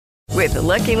With the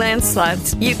Lucky Land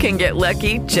Slots, you can get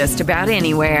lucky just about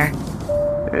anywhere.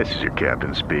 This is your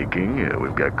captain speaking.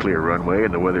 We've got clear runway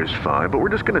and the weather's fine, but we're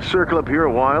just going to circle up here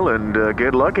a while and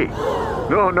get lucky.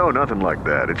 No, nothing like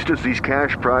that. It's just these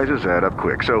cash prizes add up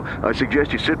quick. So I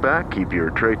suggest you sit back, keep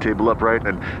your tray table upright,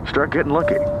 and start getting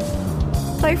lucky.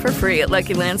 Play for free at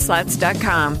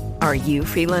LuckyLandSlots.com. Are you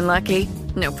feeling lucky?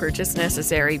 No purchase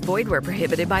necessary. Void where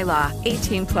prohibited by law.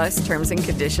 18 plus terms and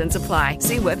conditions apply.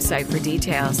 See website for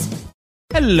details.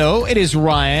 Hello, it is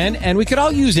Ryan, and we could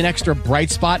all use an extra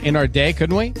bright spot in our day,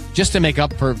 couldn't we? Just to make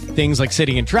up for things like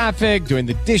sitting in traffic, doing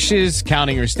the dishes,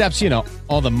 counting your steps,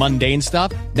 all the mundane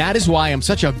stuff. That is why I'm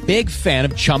such a big fan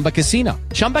of Chumba Casino.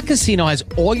 Chumba Casino has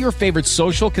all your favorite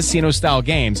social casino-style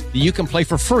games that you can play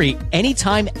for free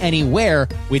anytime, anywhere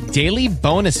with daily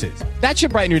bonuses. That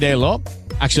should brighten your day a little.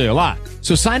 Actually, a lot.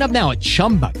 So sign up now at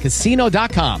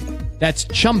ChumbaCasino.com. That's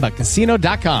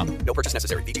ChumbaCasino.com. No purchase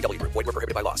necessary. VGW Group. Void where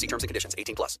prohibited by law. See terms and conditions.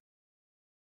 18 plus.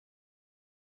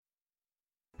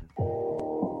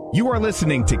 You are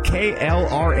listening to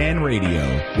KLRN Radio,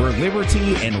 where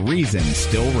liberty and reason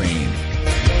still reign.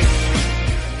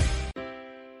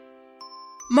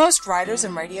 Most writers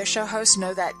and radio show hosts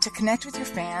know that to connect with your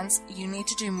fans, you need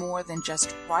to do more than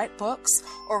just write books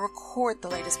or record the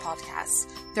latest podcasts.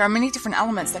 There are many different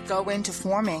elements that go into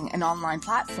forming an online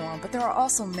platform, but there are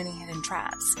also many hidden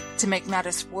traps. To make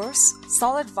matters worse,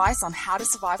 solid advice on how to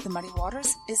survive the muddy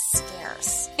waters is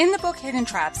scarce. In the book Hidden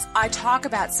Traps, I talk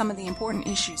about some of the important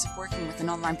issues of working with an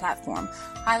online platform,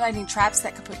 highlighting traps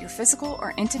that could put your physical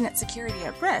or internet security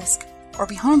at risk or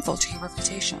be harmful to your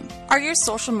reputation. Are your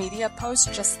social media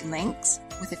posts just links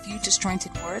with a few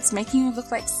disjointed words, making you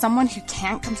look like someone who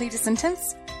can't complete a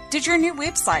sentence? Did your new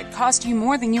website cost you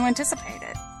more than you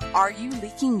anticipated? Are you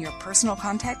leaking your personal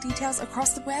contact details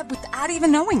across the web without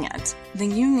even knowing it?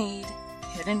 Then you need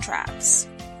Hidden Traps.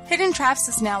 Hidden Traps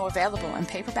is now available in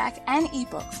paperback and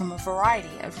ebook from a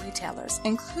variety of retailers,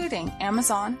 including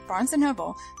Amazon, Barnes &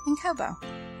 Noble, and Kobo.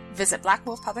 Visit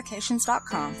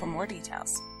blackwolfpublications.com for more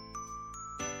details.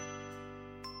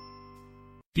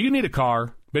 Do you need a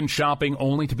car? Been shopping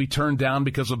only to be turned down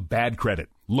because of bad credit,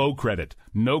 low credit,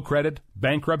 no credit,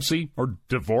 bankruptcy, or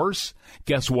divorce?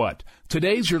 Guess what?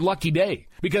 Today's your lucky day,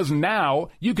 because now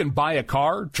you can buy a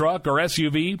car, truck, or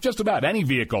SUV, just about any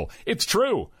vehicle. It's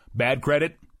true. Bad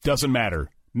credit doesn't matter.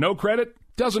 No credit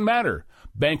doesn't matter.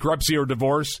 Bankruptcy or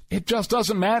divorce, it just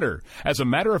doesn't matter. As a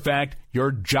matter of fact,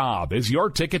 your job is your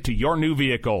ticket to your new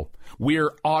vehicle.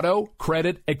 We're Auto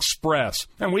Credit Express,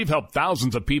 and we've helped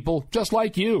thousands of people just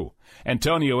like you.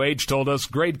 Antonio H. told us,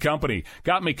 great company,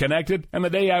 got me connected, and the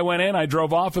day I went in, I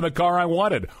drove off in the car I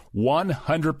wanted.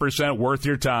 100% worth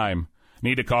your time.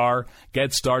 Need a car?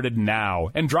 Get started now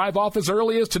and drive off as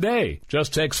early as today.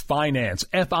 Just text FINANCE,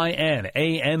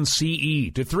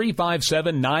 FINANCE, to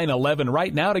 357-911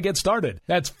 right now to get started.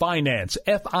 That's FINANCE,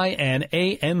 FINANCE,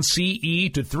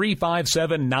 to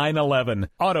 357-911.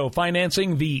 Auto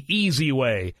financing the easy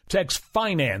way. Text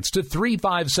FINANCE to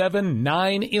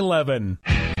 357-911.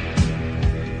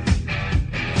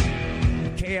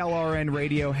 KLRN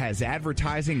Radio has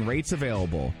advertising rates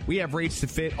available. We have rates to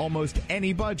fit almost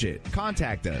any budget.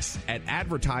 Contact us at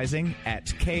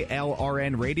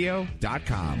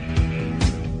advertising@klrnradio.com.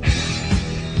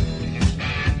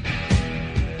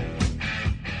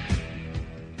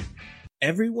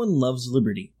 Everyone loves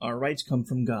liberty. Our rights come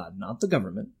from God, not the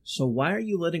government. So why are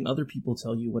you letting other people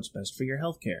tell you what's best for your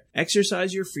healthcare?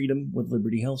 Exercise your freedom with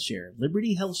Liberty Health Share.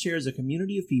 Liberty Health Share is a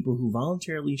community of people who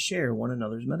voluntarily share one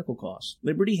another's medical costs.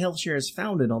 Liberty Health Share is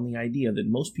founded on the idea that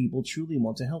most people truly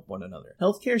want to help one another.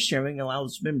 Healthcare sharing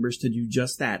allows members to do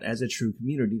just that as a true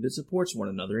community that supports one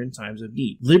another in times of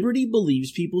need. Liberty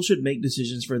believes people should make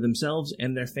decisions for themselves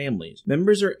and their families.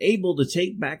 Members are able to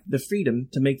take back the freedom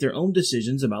to make their own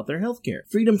decisions about their healthcare.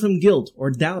 Freedom from guilt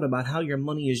or doubt about how your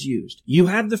money is used. You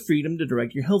have the freedom to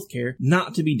direct your healthcare,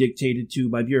 not to be dictated to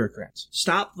by bureaucrats.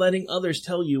 Stop letting others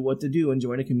tell you what to do and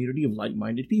join a community of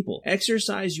like-minded people.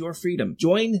 Exercise your freedom.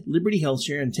 Join Liberty Health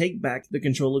Share and take back the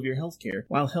control of your healthcare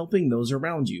while helping those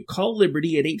around you. Call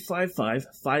Liberty at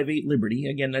 855-58-LIBERTY.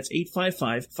 Again, that's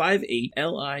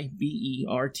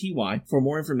 855-58-LIBERTY for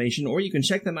more information, or you can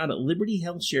check them out at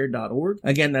libertyhealthshare.org.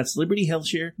 Again, that's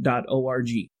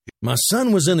libertyhealthshare.org. My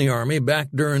son was in the Army back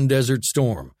during Desert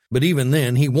Storm, but even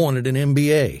then he wanted an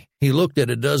MBA. He looked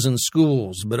at a dozen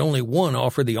schools, but only one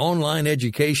offered the online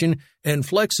education and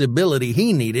flexibility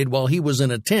he needed while he was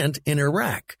in a tent in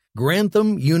Iraq,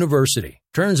 Grantham University.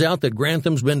 Turns out that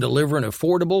Grantham's been delivering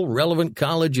affordable, relevant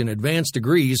college and advanced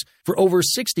degrees for over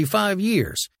 65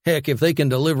 years. Heck, if they can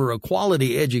deliver a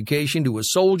quality education to a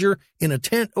soldier in a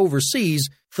tent overseas,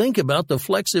 think about the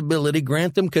flexibility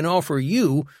Grantham can offer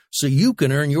you so you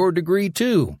can earn your degree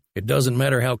too. It doesn't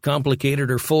matter how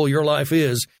complicated or full your life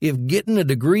is. If getting a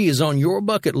degree is on your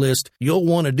bucket list, you'll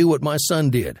want to do what my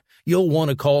son did. You'll want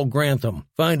to call Grantham.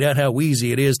 Find out how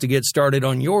easy it is to get started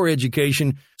on your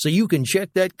education so you can check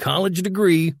that college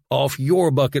degree off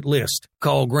your bucket list.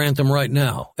 Call Grantham right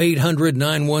now.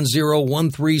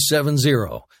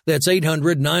 800-910-1370. That's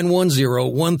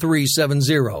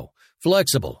 800-910-1370.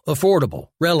 Flexible, affordable,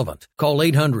 relevant. Call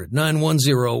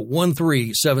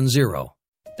 800-910-1370.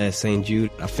 At St. Jude,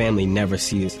 a family never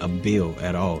sees a bill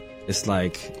at all. It's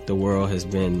like the world has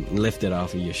been lifted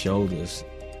off of your shoulders.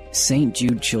 St.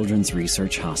 Jude Children's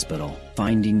Research Hospital.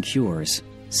 Finding cures,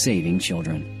 saving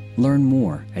children. Learn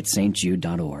more at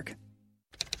stjude.org.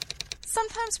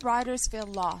 Sometimes writers feel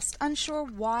lost, unsure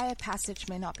why a passage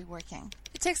may not be working.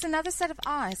 It takes another set of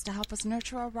eyes to help us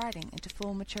nurture our writing into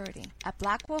full maturity. At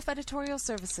Black Wolf Editorial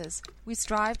Services, we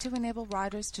strive to enable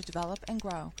writers to develop and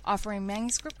grow, offering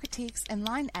manuscript critiques and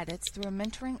line edits through a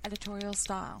mentoring editorial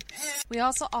style. We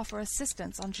also offer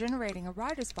assistance on generating a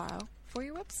writer's bio for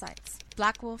your websites.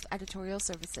 Black Wolf Editorial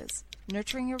Services,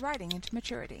 nurturing your writing into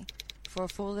maturity. For a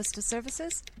full list of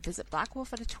services, visit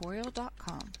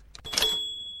blackwolfeditorial.com.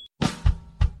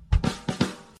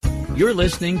 You're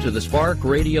listening to the Spark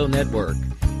Radio Network,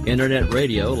 internet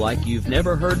radio like you've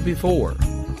never heard before.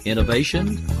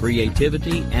 Innovation,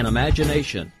 creativity, and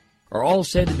imagination are all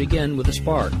said to begin with a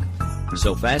spark.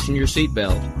 So fasten your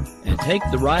seatbelt and take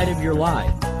the ride of your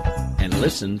life and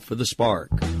listen for the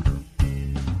spark.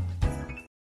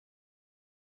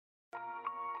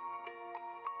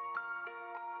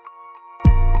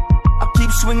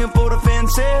 Swinging for the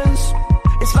fences.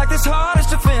 It's like this heart is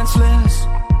defenseless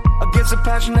against a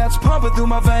passion that's pumping through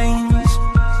my veins.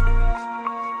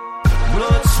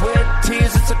 Blood, sweat,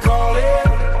 tears, it's a calling.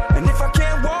 And if I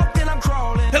can't walk, then I'm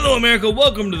crawling. Hello, America.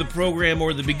 Welcome to the program,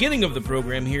 or the beginning of the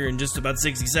program, here in just about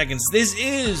 60 seconds. This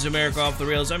is America Off the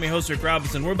Rails. I'm your host, Rick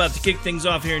Robinson. We're about to kick things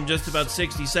off here in just about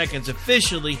 60 seconds.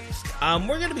 Officially,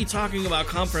 we're going to be talking about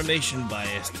confirmation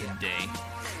bias today.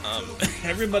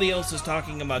 Everybody else is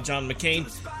talking about John McCain.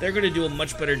 They're going to do a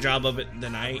much better job of it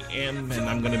than I am, and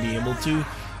I'm going to be able to.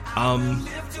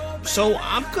 So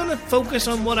I'm going to focus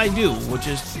on what I do, which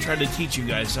is to try to teach you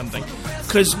guys something.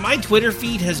 Because my Twitter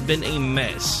feed has been a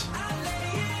mess.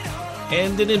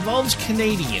 And it involves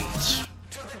Canadians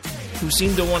who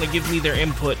seem to want to give me their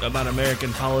input about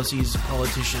American policies,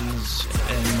 politicians,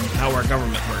 and how our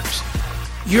government works.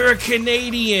 You're a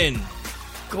Canadian!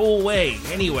 Go away.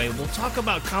 Anyway, we'll talk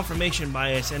about confirmation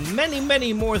bias and many,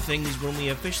 many more things when we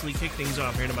officially kick things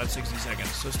off here in about 60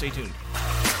 seconds. So stay tuned.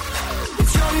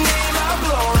 It's your name I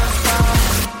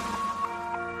glorify.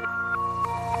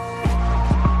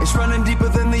 It's running deeper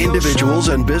than the Individuals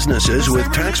and businesses with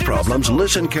tax problems,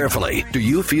 listen carefully. Do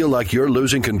you feel like you're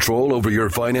losing control over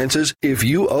your finances? If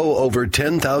you owe over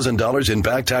 $10,000 in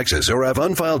back taxes or have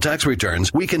unfiled tax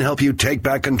returns, we can help you take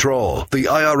back control. The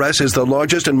IRS is the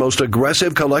largest and most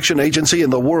aggressive collection agency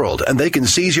in the world, and they can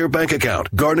seize your bank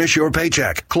account, garnish your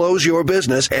paycheck, close your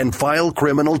business, and file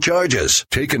criminal charges.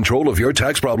 Take control of your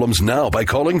tax problems now by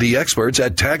calling the experts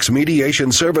at Tax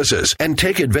Mediation Services and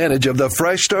take advantage of the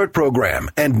Fresh Start program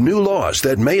and new laws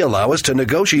that may allow us to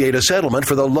negotiate a settlement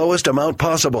for the lowest amount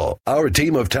possible. Our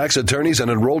team of tax attorneys and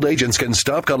enrolled agents can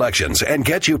stop collections and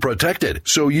get you protected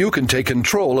so you can take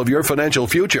control of your financial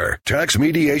future. Tax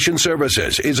Mediation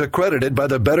Services is accredited by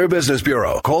the Better Business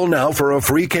Bureau. Call now for a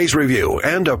free case review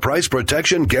and a price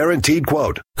protection guaranteed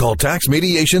quote. Call Tax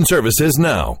Mediation Services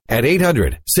now at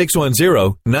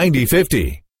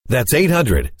 800-610-9050. That's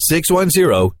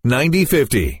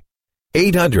 800-610-9050.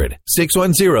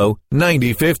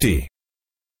 800-610-9050.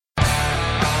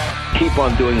 Keep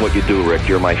on doing what you do, Rick.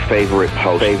 You're my favorite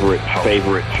host.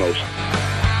 Favorite host.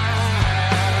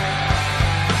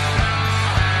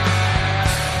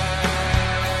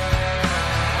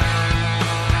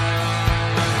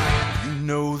 You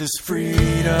know this freedom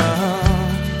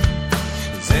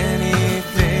is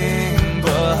anything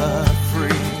but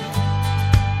free.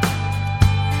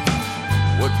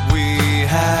 What we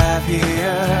have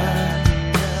here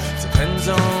depends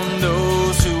on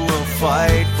those who will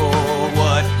fight for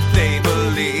what they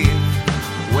believe.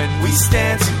 When we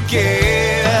stand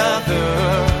together,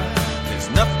 there's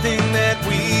nothing that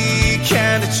we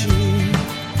can't achieve.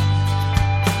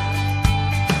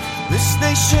 This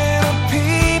nation of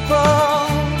people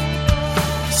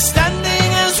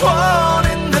standing as one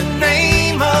in the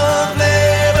name of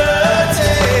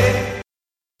liberty.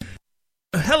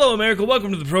 Hello, America.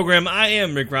 Welcome to the program. I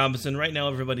am Rick Robinson. Right now,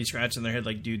 everybody's scratching their head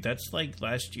like, dude, that's like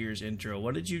last year's intro.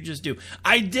 What did you just do?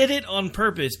 I did it on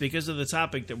purpose because of the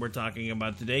topic that we're talking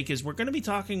about today, because we're going to be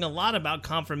talking a lot about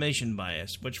confirmation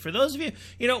bias, which for those of you,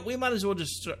 we might as well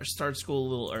just start school a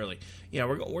little early. Yeah,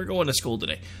 we're going to school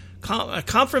today.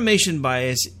 Confirmation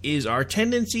bias is our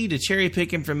tendency to cherry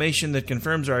pick information that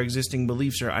confirms our existing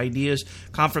beliefs or ideas.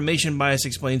 Confirmation bias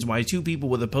explains why two people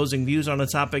with opposing views on a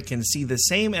topic can see the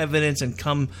same evidence and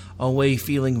come away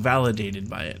feeling validated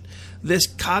by it. This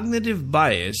cognitive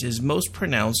bias is most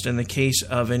pronounced in the case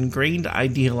of ingrained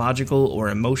ideological or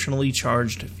emotionally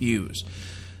charged views.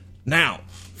 Now,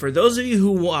 for those of you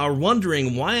who are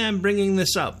wondering why I'm bringing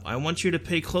this up, I want you to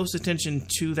pay close attention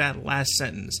to that last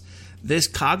sentence. This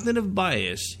cognitive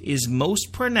bias is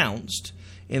most pronounced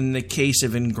in the case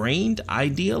of ingrained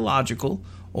ideological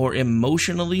or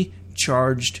emotionally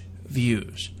charged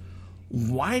views.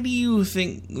 Why do you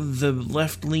think the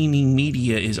left-leaning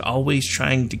media is always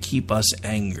trying to keep us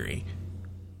angry?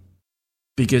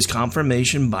 Because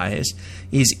confirmation bias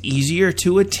is easier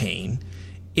to attain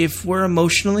if we're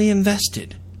emotionally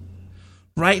invested.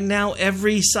 Right now,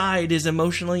 every side is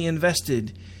emotionally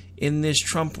invested in this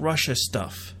Trump-Russia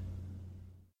stuff.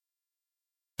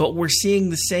 But we're seeing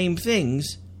the same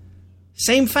things,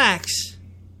 same facts,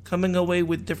 coming away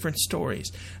with different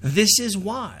stories. This is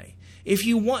why. If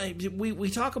you want,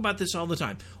 we talk about this all the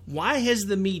time. Why has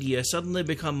the media suddenly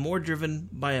become more driven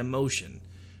by emotion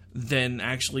than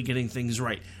actually getting things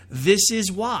right? This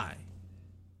is why.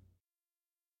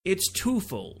 It's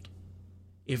twofold.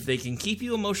 If they can keep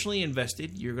you emotionally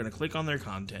invested, you're going to click on their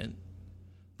content.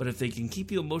 But if they can keep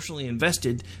you emotionally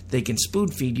invested, they can spoon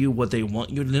feed you what they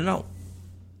want you to know.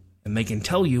 And they can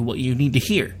tell you what you need to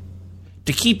hear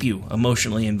to keep you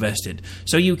emotionally invested.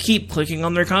 So you keep clicking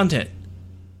on their content.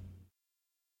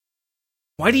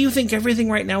 Why do you think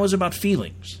everything right now is about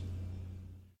feelings?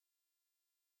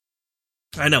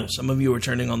 I know, some of you are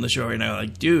turning on the show right now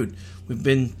like, dude, we've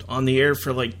been on the air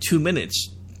for like 2 minutes.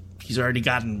 He's already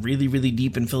gotten really, really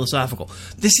deep and philosophical.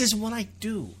 This is what I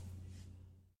do.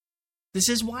 This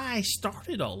is why I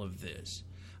started all of this.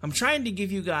 I'm trying to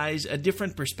give you guys a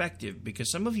different perspective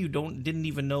because some of you didn't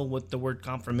even know what the word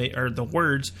the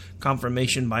words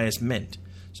confirmation bias meant.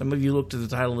 Some of you looked at the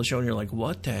title of the show and you're like,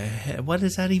 "What the heck? What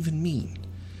does that even mean?"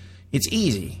 It's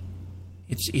easy.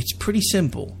 It's pretty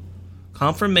simple.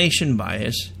 Confirmation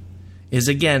bias is,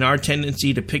 again, our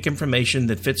tendency to pick information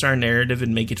that fits our narrative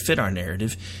and make it fit our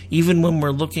narrative, even when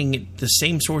we're looking at the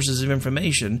same sources of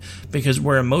information, because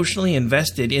we're emotionally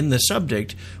invested in the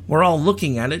subject. We're all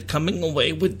looking at it, coming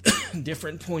away with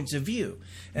different points of view.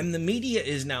 And the media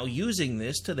is now using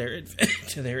this to their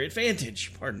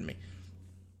advantage. Pardon me.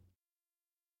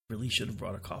 Really should have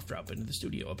brought a cough drop into the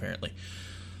studio, apparently.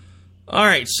 All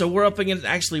right, so we're up against...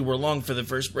 Actually, we're long for the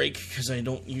first break because I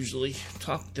don't usually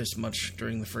talk this much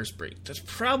during the first break. That's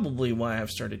probably why I've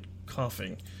started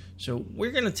coughing. So we're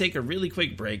going to take a really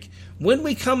quick break. When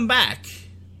we come back,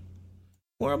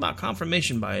 more about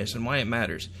confirmation bias and why it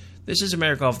matters. This is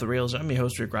America Off the Rails. I'm your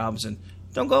host, Rick Robinson.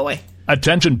 Don't go away.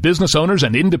 Attention business owners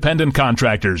and independent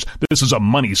contractors. This is a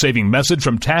money-saving message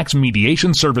from Tax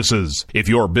Mediation Services. If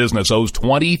your business owes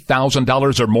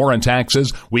 $20,000 or more in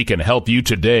taxes, we can help you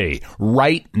today,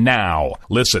 right now.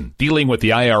 Listen, dealing with the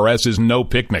IRS is no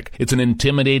picnic. It's an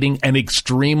intimidating and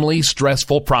extremely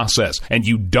stressful process, and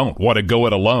you don't want to go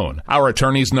it alone. Our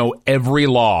attorneys know every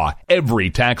law,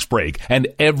 every tax break, and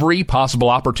every possible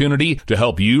opportunity to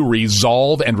help you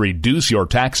resolve and reduce your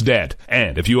tax debt.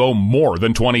 And if you owe more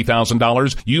than $20,000,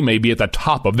 you may be at the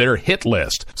top of their hit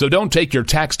list. So don't take your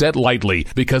tax debt lightly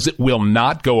because it will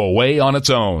not go away on its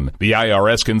own. The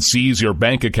IRS can seize your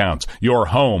bank accounts, your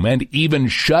home, and even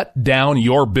shut down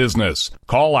your business.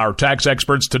 Call our tax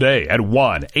experts today at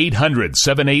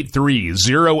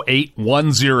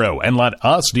 1-800-783-0810 and let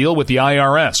us deal with the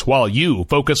IRS while you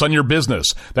focus on your business.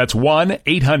 That's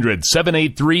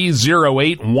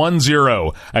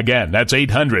 1-800-783-0810. Again, that's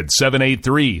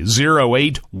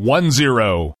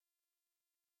 800-783-0810.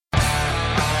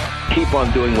 Keep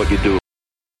on doing what you do.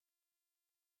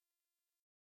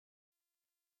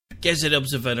 Guess it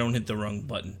helps if I don't hit the wrong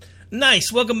button.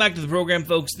 Nice. Welcome back to the program,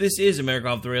 folks. This is America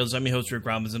Off the Rails. I'm your host, Rick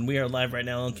Robinson. We are live right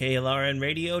now on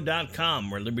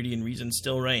KLRNradio.com, where liberty and reason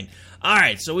still reign. All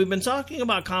right, so we've been talking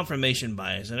about confirmation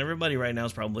bias, and everybody right now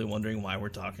is probably wondering why we're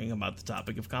talking about the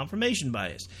topic of confirmation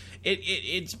bias.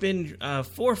 It's been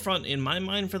forefront in my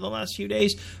mind for the last few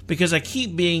days because I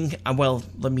keep being, well,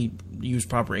 let me use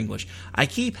proper English. I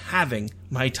keep having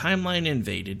my timeline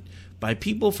invaded by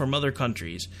people from other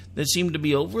countries that seem to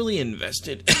be overly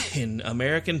invested in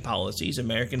American policies,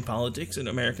 American politics, and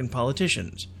American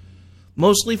politicians.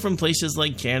 Mostly from places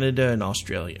like Canada and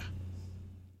Australia.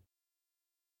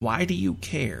 Why do you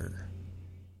care?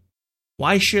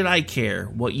 Why should I care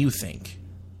what you think?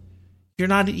 You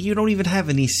don't even have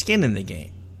any skin in the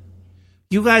game.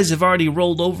 You guys have already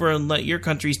rolled over and let your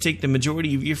countries take the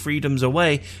majority of your freedoms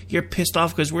away. You're pissed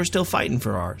off because we're still fighting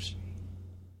for ours.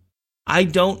 I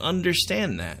don't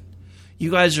understand that.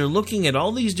 You guys are looking at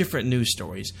all these different news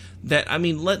stories that, I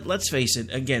mean, let's face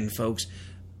it, again, folks,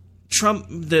 Trump,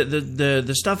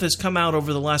 the stuff has come out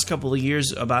over the last couple of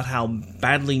years about how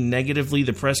badly negatively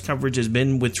the press coverage has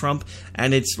been with Trump,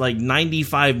 and it's like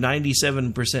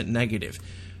 97% negative.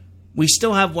 We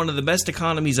still have one of the best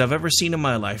economies I've ever seen in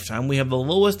my lifetime. We have the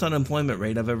lowest unemployment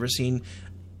rate I've ever seen,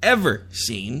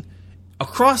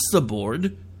 across the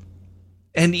board.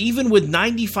 And even with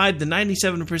 95 to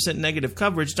 97% negative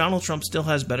coverage, Donald Trump still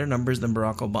has better numbers than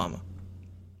Barack Obama.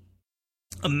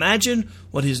 Imagine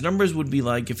what his numbers would be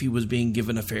like if he was being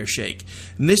given a fair shake.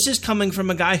 And this is coming from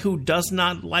a guy who does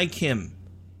not like him.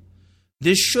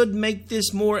 This should make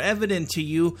this more evident to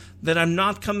you that I'm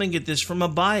not coming at this from a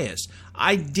bias.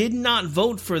 I did not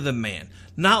vote for the man.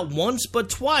 Not once, but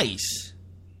twice.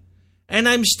 And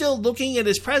I'm still looking at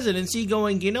his presidency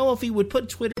going, you know, if he would put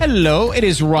Twitter... Hello, it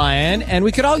is Ryan, and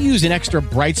we could all use an extra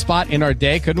bright spot in our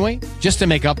day, couldn't we? Just to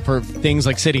make up for things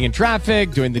like sitting in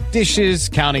traffic, doing the dishes,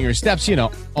 counting your steps, you know,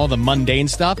 all the mundane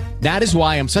stuff. That is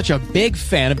why I'm such a big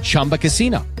fan of Chumba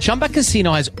Casino. Chumba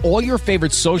Casino has all your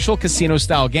favorite social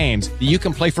casino-style games that you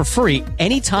can play for free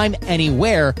anytime,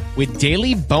 anywhere with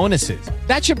daily bonuses.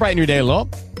 That should brighten your day a little.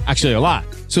 Actually, a lot.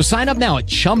 So sign up now at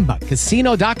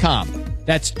ChumbaCasino.com.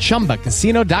 That's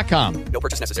ChumbaCasino.com. No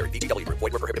purchase necessary. VGW Group.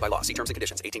 Void where prohibited by law. See terms and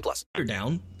conditions. 18+.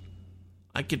 Down,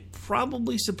 I could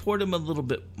probably support him a little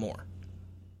bit more.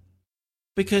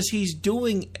 Because he's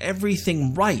doing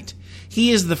everything right.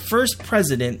 He is the first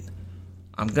president,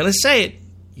 I'm going to say it,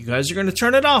 you guys are going to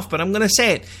turn it off, but I'm going to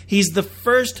say it. He's the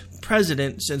first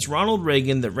president since Ronald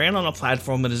Reagan that ran on a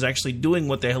platform that is actually doing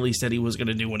what the hell he said he was going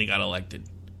to do when he got elected.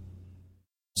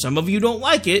 Some of you don't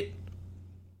like it.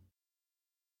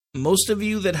 Most of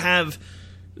you that have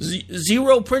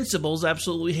zero principles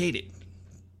absolutely hate it.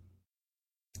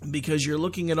 Because you're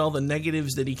looking at all the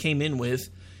negatives that he came in with,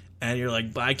 and you're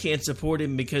like, but I can't support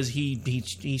him because he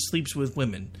sleeps with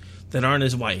women that aren't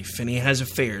his wife, and he has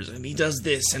affairs, and he does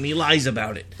this, and he lies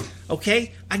about it.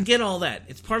 Okay? I get all that.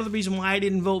 It's part of the reason why I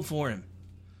didn't vote for him.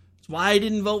 It's why I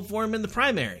didn't vote for him in the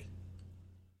primary.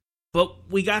 But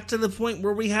we got to the point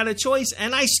where we had a choice,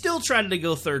 and I still tried to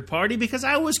go third party because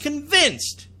I was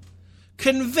convinced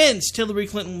Hillary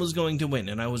Clinton was going to win,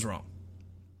 and I was wrong.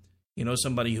 You know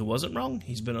somebody who wasn't wrong?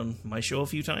 He's been on my show a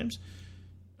few times.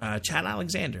 Chad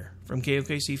Alexander from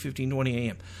KOKC 1520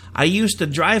 AM. I used to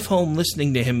drive home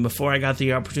listening to him before I got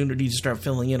the opportunity to start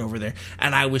filling in over there,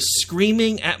 and I was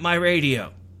screaming at my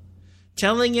radio,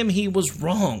 telling him he was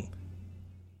wrong.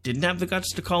 Didn't have the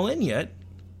guts to call in yet,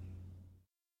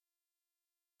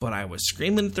 but I was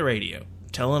screaming at the radio,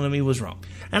 telling him he was wrong.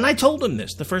 And I told him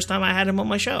this the first time I had him on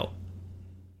my show.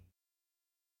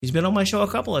 He's been on my show a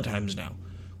couple of times now.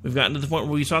 We've gotten to the point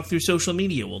where we talk through social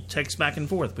media. We'll text back and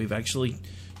forth. We've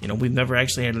never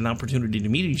actually had an opportunity to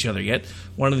meet each other yet.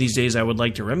 One of these days I would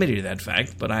like to remedy that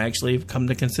fact, but I actually have come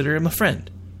to consider him a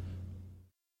friend.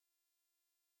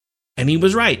 And he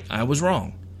was right. I was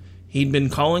wrong. He'd been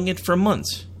calling it for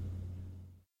months.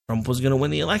 Trump was going to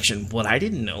win the election. What I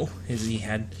didn't know is he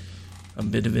had a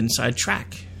bit of inside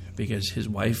track because his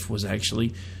wife was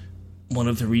actually one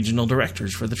of the regional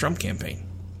directors for the Trump campaign.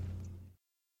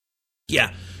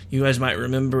 Yeah, you guys might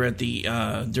remember at the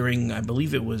during, I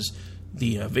believe it was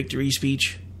the victory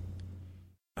speech,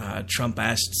 Trump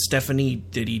asked Stephanie,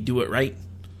 did he do it right?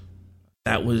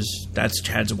 That's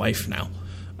Chad's wife now.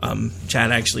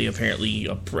 Chad actually apparently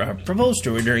proposed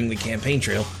to her during the campaign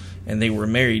trail, and they were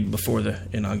married before the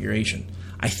inauguration.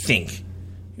 I think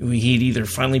he'd either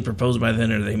finally proposed by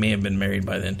then or they may have been married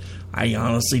by then. I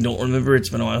honestly don't remember. It's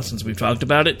been a while since we've talked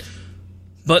about it.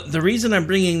 But the reason I'm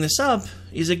bringing this up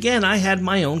is, again, I had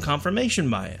my own confirmation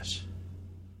bias.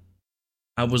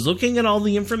 I was looking at all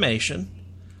the information.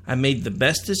 I made the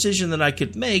best decision that I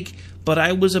could make, but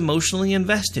I was emotionally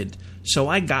invested, so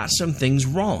I got some things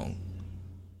wrong.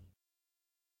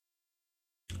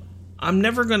 I'm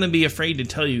never going to be afraid to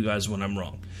tell you guys when I'm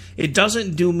wrong. It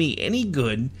doesn't do me any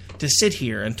good to sit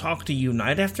here and talk to you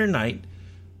night after night,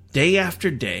 day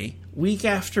after day, week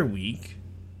after week,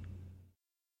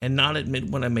 and not admit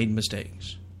when I made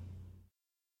mistakes.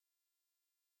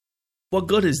 What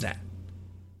good is that?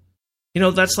 You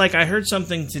know, that's like I heard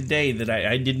something today that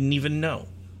I didn't even know.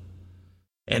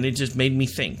 And it just made me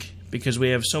think. because we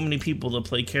have so many people that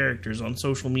play characters on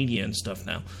social media and stuff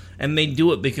now. And they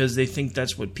do it because they think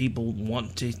that's what people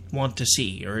want to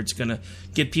see, or it's going to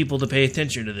get people to pay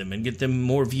attention to them and get them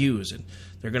more views, and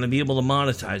they're going to be able to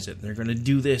monetize it, and they're going to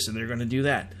do this, and they're going to do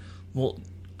that. Well,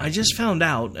 I just found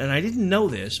out, and I didn't know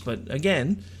this, but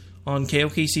again, on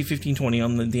KOKC 1520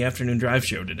 on the afternoon drive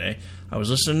show today, I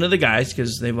was listening to the guys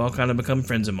because they've all kind of become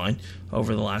friends of mine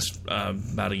over the last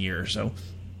about a year or so.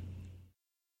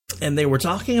 And they were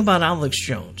talking about Alex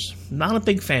Jones. Not a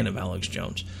big fan of Alex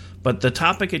Jones, but the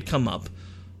topic had come up,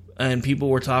 and people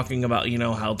were talking about,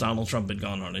 how Donald Trump had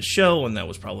gone on his show, and that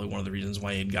was probably one of the reasons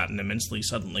why he had gotten immensely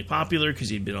suddenly popular, because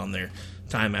he'd been on there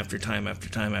time after time after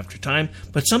time after time.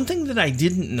 But something that I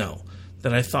didn't know,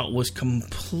 that I thought was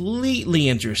completely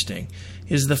interesting,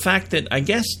 is the fact that I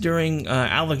guess during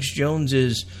Alex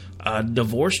Jones's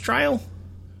divorce trial,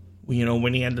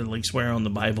 when he had to swear on the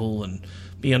Bible and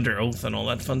be under oath and all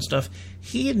that fun stuff,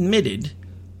 he admitted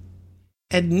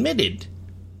that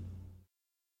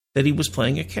he was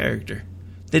playing a character,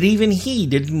 that even he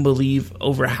didn't believe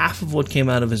over half of what came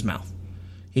out of his mouth.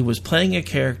 He was playing a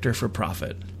character for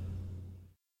profit.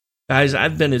 Guys,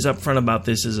 I've been as upfront about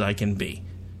this as I can be.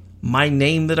 My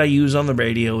name that I use on the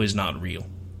radio is not real.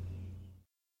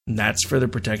 And that's for the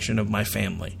protection of my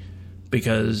family,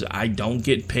 because I don't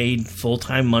get paid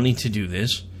full-time money to do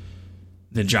this.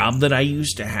 The job that I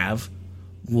used to have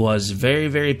was very,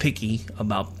 very picky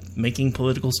about making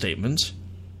political statements,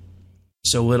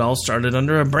 so it all started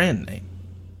under a brand name.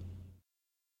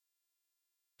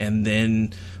 And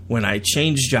then when I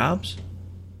changed jobs,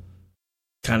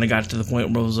 kind of got to the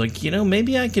point where I was like,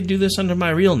 maybe I could do this under my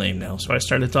real name now. So I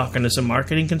started talking to some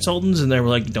marketing consultants, and they were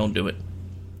like, don't do it.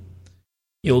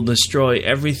 You'll destroy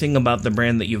everything about the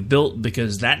brand that you've built,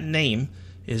 because that name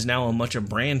is now as much a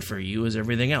brand for you as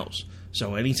everything else.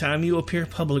 So anytime you appear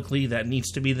publicly, that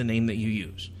needs to be the name that you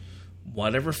use.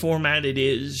 Whatever format it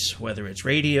is, whether it's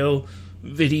radio,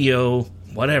 video,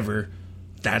 whatever,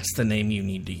 that's the name you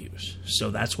need to use.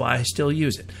 So that's why I still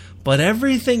use it. But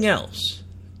everything else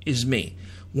is me.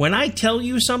 When I tell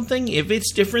you something, if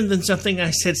it's different than something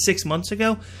I said 6 months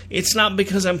ago, it's not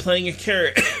because I'm playing a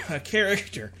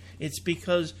character. It's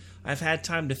because I've had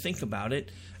time to think about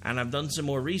it, and I've done some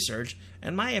more research,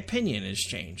 and my opinion has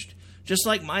changed. Just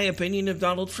like my opinion of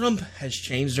Donald Trump has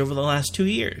changed over the last 2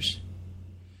 years.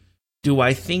 Do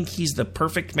I think he's the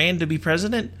perfect man to be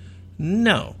president?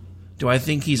 No. Do I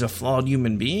think he's a flawed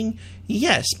human being?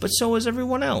 Yes, but so is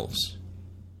everyone else.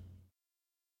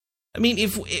 I mean,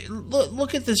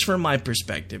 look at this from my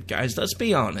perspective, guys. Let's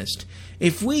be honest.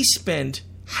 If we spent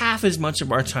half as much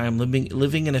of our time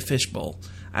living in a fishbowl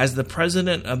as the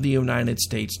President of the United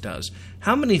States does,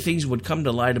 how many things would come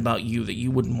to light about you that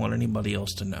you wouldn't want anybody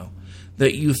else to know,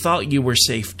 that you thought you were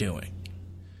safe doing?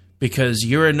 Because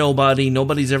you're a nobody,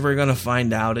 nobody's ever going to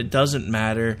find out, it doesn't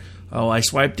matter. Oh, I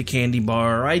swiped a candy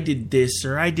bar, or I did this,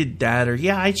 or I did that, or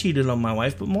yeah, I cheated on my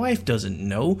wife, but my wife doesn't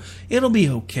know. It'll be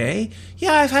okay.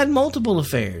 Yeah, I've had multiple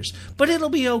affairs, but it'll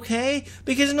be okay,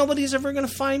 because nobody's ever going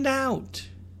to find out.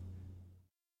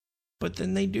 But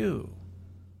then they do.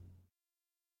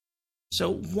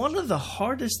 So one of the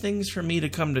hardest things for me to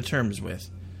come to terms with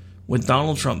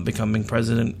Donald Trump becoming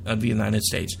president of the United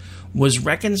States was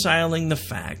reconciling the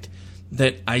fact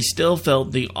that I still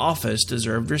felt the office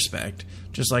deserved respect,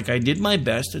 just like I did my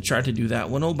best to try to do that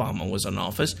when Obama was in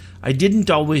office. I didn't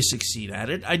always succeed at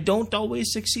it. I don't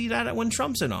always succeed at it when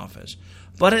Trump's in office.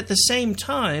 But at the same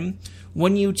time,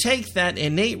 when you take that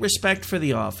innate respect for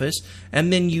the office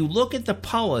and then you look at the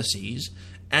policies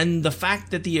and the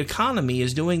fact that the economy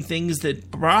is doing things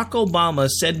that Barack Obama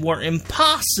said were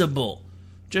impossible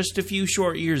just a few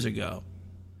short years ago.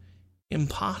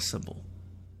 Impossible.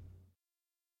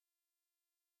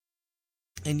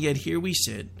 And yet here we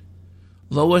sit.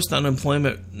 Lowest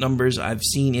unemployment numbers I've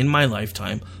seen in my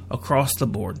lifetime across the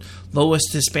board.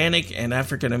 Lowest Hispanic and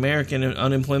African American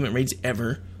unemployment rates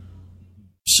ever.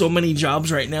 So many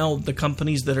jobs right now, the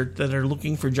companies that are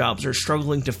looking for jobs are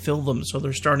struggling to fill them, so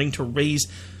they're starting to raise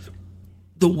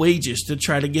the wages to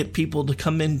try to get people to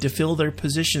come in to fill their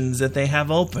positions that they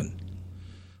have open.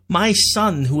 My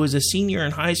son, who is a senior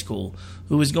in high school,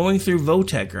 who is going through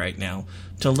Votech right now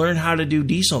to learn how to do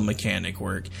diesel mechanic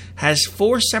work, has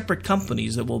 4 separate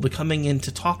companies that will be coming in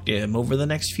to talk to him over the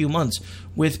next few months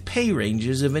with pay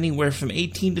ranges of anywhere from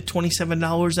 $18 to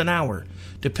 $27 an hour,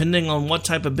 depending on what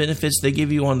type of benefits they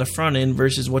give you on the front end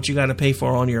versus what you got to pay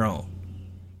for on your own.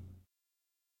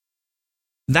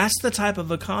 That's the type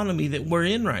of economy that we're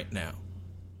in right now.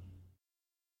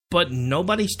 But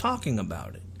nobody's talking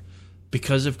about it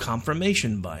because of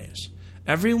confirmation bias.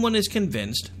 Everyone is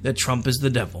convinced that Trump is the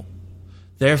devil.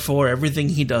 Therefore, everything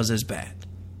he does is bad.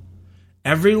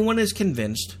 Everyone is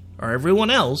convinced, or everyone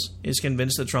else is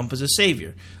convinced that Trump is a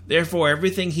savior. Therefore,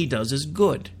 everything he does is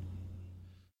good.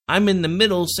 I'm in the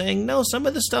middle saying, no, some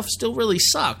of the stuff still really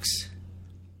sucks.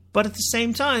 But at the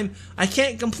same time, I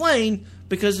can't complain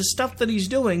because the stuff that he's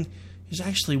doing is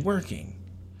actually working.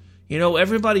 You know,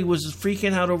 everybody was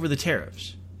freaking out over the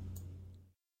tariffs.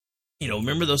 You know,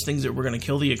 remember those things that were going to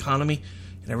kill the economy?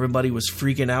 And everybody was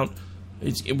freaking out.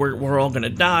 We're all going to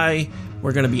die.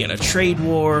 We're going to be in a trade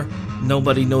war.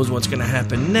 Nobody knows what's going to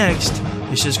happen next.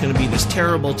 It's just going to be this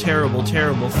terrible, terrible,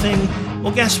 terrible thing.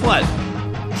 Well, guess what?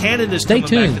 Canada's coming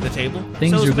back to the table.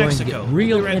 Things so are is going Mexico. to get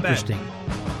real Be right interesting. Back.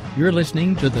 You're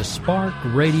listening to the Spark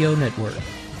Radio Network.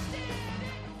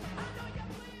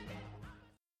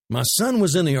 My son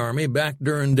was in the Army back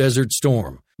during Desert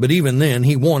Storm, but even then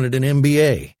he wanted an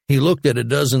MBA. He looked at a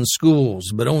dozen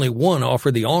schools, but only one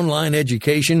offered the online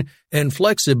education and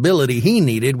flexibility he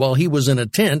needed while he was in a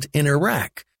tent in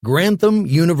Iraq. Grantham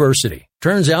University.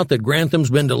 Turns out that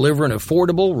Grantham's been delivering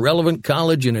affordable, relevant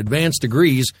college and advanced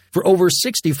degrees for over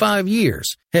 65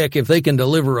 years. Heck, if they can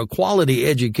deliver a quality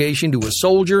education to a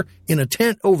soldier in a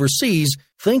tent overseas,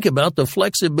 think about the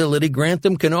flexibility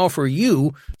Grantham can offer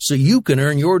you so you can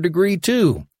earn your degree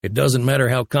too. It doesn't matter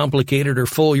how complicated or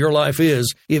full your life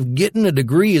is. If getting a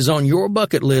degree is on your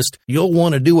bucket list, you'll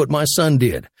want to do what my son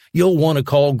did. You'll want to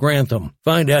call Grantham.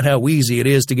 Find out how easy it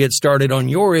is to get started on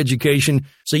your education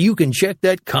so you can check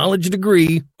that college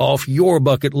degree off your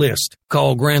bucket list.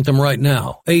 Call Grantham right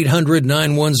now.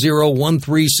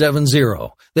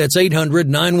 800-910-1370. That's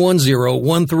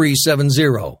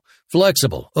 800-910-1370.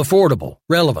 Flexible, affordable,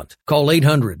 relevant. Call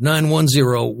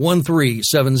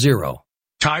 800-910-1370.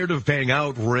 Tired of paying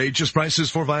outrageous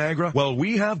prices for Viagra? Well,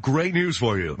 we have great news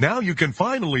for you. Now you can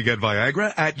finally get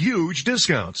Viagra at huge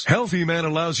discounts. Healthy Man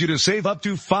allows you to save up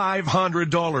to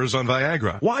 $500 on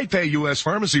Viagra. Why pay U.S.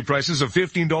 pharmacy prices of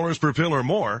 $15 per pill or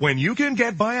more when you can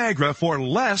get Viagra for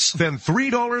less than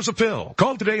 $3 a pill?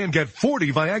 Call today and get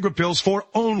 40 Viagra pills for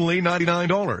only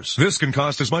 $99. This can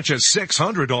cost as much as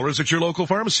 $600 at your local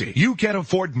pharmacy. You can't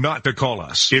afford not to call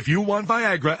us. If you want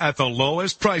Viagra at the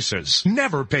lowest prices,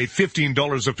 never pay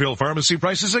 $15 a pill pharmacy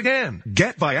prices again.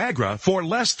 Get Viagra for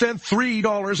less than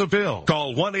 $3 a pill.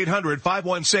 Call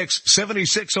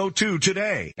 1-800-516-7602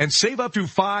 today and save up to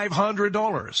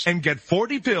 $500 and get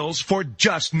 40 pills for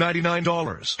just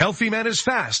 $99. Healthy Man is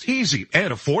fast, easy,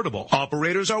 and affordable.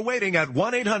 Operators are waiting at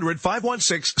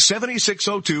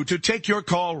 1-800-516-7602 to take your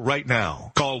call right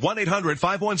now. Call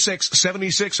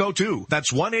 1-800-516-7602.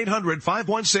 That's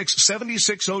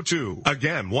 1-800-516-7602.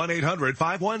 Again,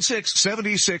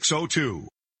 1-800-516-7602.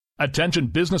 Attention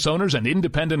business owners and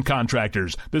independent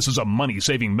contractors. This is a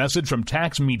money-saving message from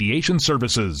Tax Mediation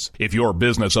Services. If your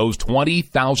business owes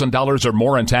 $20,000 or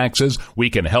more in taxes,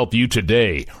 we can help you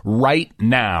today, right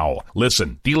now.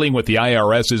 Listen, dealing with the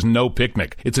IRS is no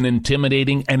picnic. It's an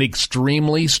intimidating and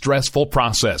extremely stressful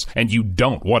process, and you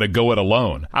don't want to go it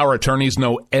alone. Our attorneys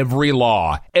know every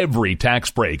law, every tax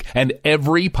break, and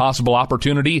every possible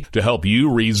opportunity to help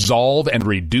you resolve and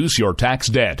reduce your tax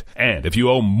debt. And if you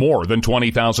owe more than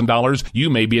 $20,000, you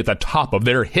may be at the top of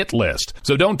their hit list.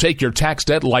 So don't take your tax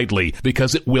debt lightly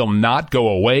because it will not go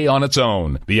away on its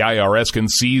own. The IRS can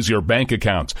seize your bank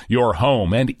accounts, your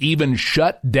home, and even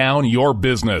shut down your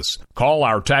business. Call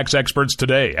our tax experts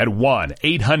today at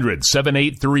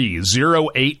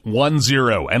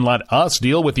 1-800-783-0810 and let us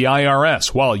deal with the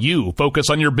IRS while you focus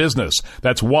on your business.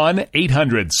 That's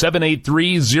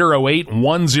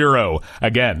 1-800-783-0810.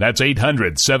 Again, that's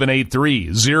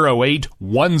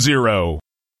 800-783-0810.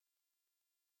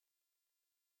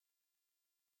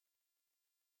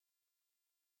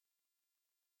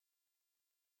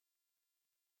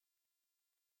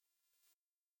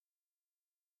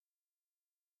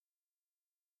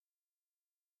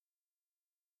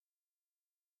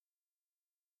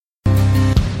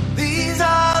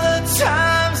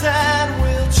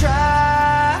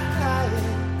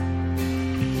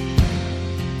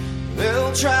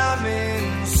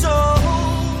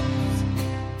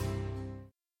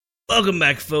 Welcome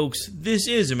back, folks. This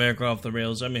is America Off the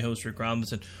Rails. I'm your host, Rick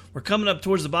Robinson. We're coming up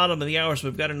towards the bottom of the hour, so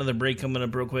we've got another break coming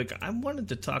up real quick. I wanted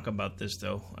to talk about this,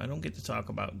 though. I don't get to talk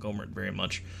about Gohmert very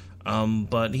much,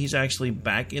 but he's actually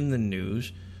back in the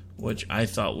news, which I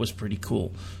thought was pretty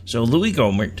cool. So Louis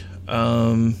Gohmert,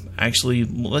 actually,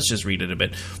 let's just read it a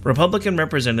bit. Republican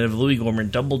Representative Louis Gohmert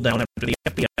doubled down after the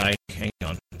FBI. Hang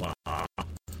on. Blah.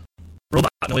 Robot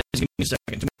noise. Give me a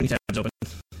second. Too many tabs open.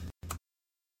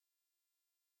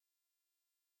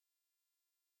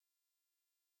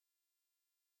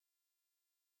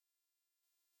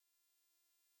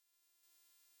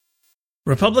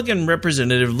 Republican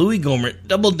Representative Louis Gohmert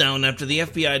doubled down after the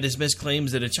FBI dismissed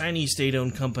claims that a Chinese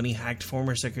state-owned company hacked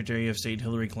former Secretary of State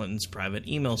Hillary Clinton's private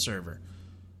email server.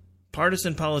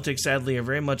 Partisan politics, sadly, are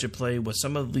very much at play with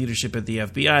some of the leadership at the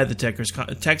FBI,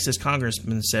 the Texas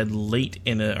congressman said late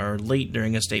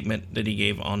during a statement that he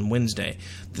gave on Wednesday.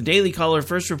 The Daily Caller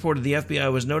first reported the FBI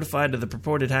was notified of the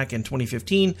purported hack in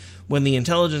 2015 when the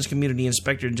Intelligence Community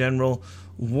Inspector General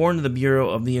warned the Bureau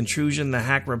of the intrusion. The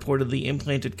hack reportedly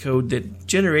implanted code that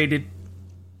generated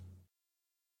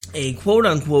a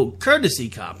quote-unquote courtesy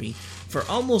copy for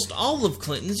almost all of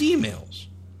Clinton's emails.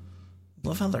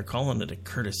 Love how they're calling it a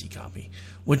courtesy copy,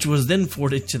 which was then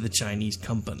forwarded to the Chinese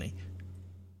company.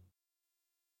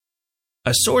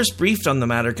 A source briefed on the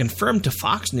matter confirmed to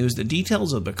Fox News the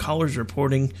details of the caller's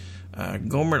reporting.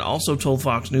 Gohmert also told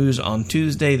Fox News on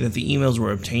Tuesday that the emails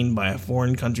were obtained by a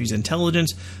foreign country's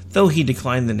intelligence, though he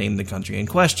declined to name the country in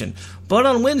question. But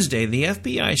on Wednesday, the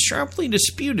FBI sharply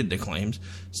disputed the claims,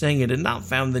 saying it had not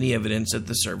found any evidence that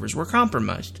the servers were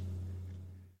compromised.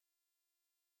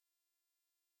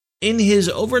 In his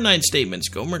overnight statements,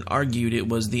 Gohmert argued it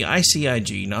was the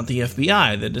ICIG, not the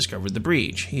FBI, that discovered the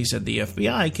breach. He said the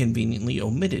FBI conveniently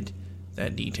omitted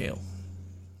that detail.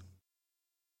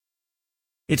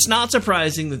 It's not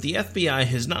surprising that the FBI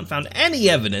has not found any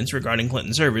evidence regarding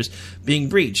Clinton servers being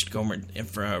breached, Gohmert,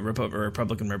 a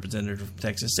Republican representative from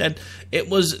Texas, said. It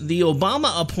was the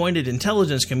Obama-appointed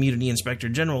Intelligence Community Inspector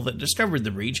General that discovered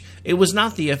the breach. It was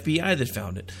not the FBI that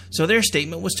found it. So their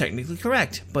statement was technically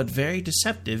correct, but very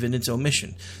deceptive in its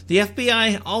omission. The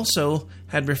FBI also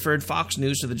had referred Fox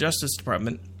News to the Justice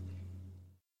Department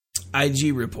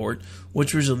IG report,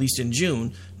 which was released in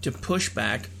June, to push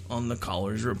back on the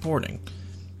caller's reporting.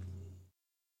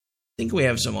 I think we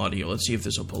have some audio. Let's see if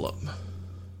this will pull up.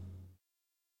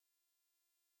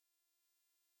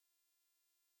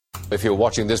 If you're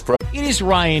watching this program, it is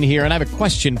Ryan here, and I have a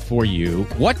question for you.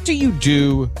 What do you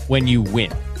do when you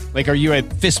win? Like, are you a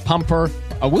fist pumper,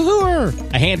 a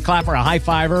woohooer, a hand clapper, a high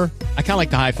fiver? I kind of like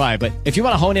the high five, but if you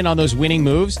want to hone in on those winning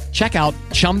moves, check out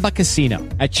Chumba Casino.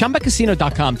 At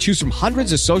ChumbaCasino.com, choose from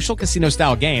hundreds of social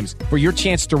casino-style games for your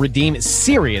chance to redeem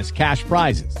serious cash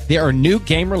prizes. There are new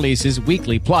game releases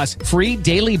weekly, plus free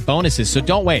daily bonuses, so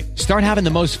don't wait. Start having the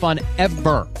most fun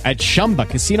ever at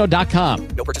ChumbaCasino.com.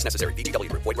 No purchase necessary. VGW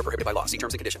Group. Void where prohibited by law. See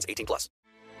terms and conditions. 18+.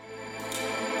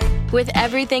 With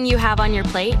everything you have on your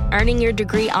plate, earning your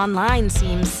degree online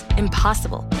seems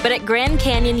impossible. But at Grand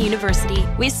Canyon University,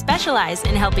 we specialize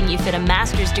in helping you fit a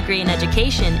master's degree in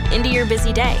education into your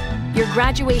busy day. Your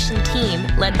graduation team,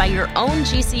 led by your own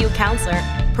GCU counselor,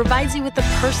 provides you with the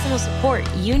personal support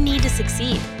you need to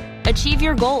succeed. Achieve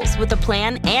your goals with a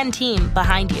plan and team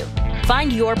behind you.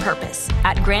 Find your purpose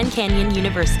at Grand Canyon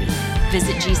University.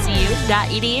 Visit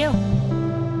gcu.edu.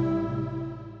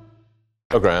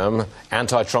 program,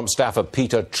 anti-Trump staffer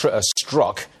Peter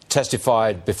Strzok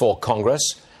testified before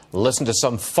Congress. Listen to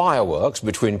some fireworks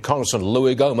between Congressman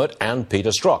Louis Gohmert and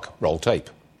Peter Strzok. Roll tape.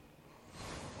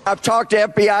 I've talked to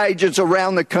FBI agents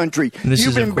around the country.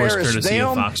 You've embarrassed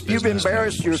them. You've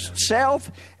embarrassed yourself.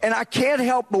 And I can't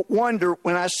help but wonder,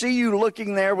 when I see you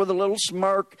looking there with a little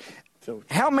smirk,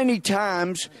 how many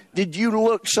times did you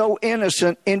look so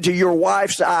innocent into your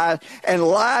wife's eye and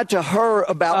lie to her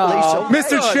about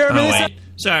Lisa? Mr. Chairman. Oh, wait.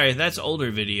 Sorry, that's older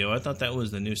video. I thought that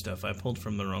was the new stuff. I pulled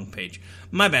from the wrong page.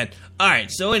 My bad. All right.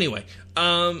 So anyway,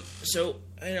 I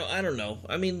don't know.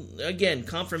 I mean, again,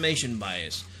 confirmation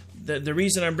bias. The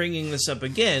reason I'm bringing this up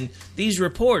again, these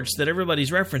reports that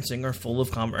everybody's referencing are full of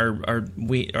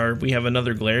we have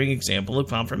another glaring example of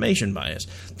confirmation bias.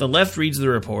 The left reads the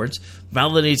reports,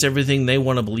 validates everything they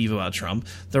want to believe about Trump.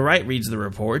 The right reads the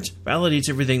reports, validates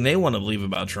everything they want to believe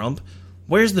about Trump.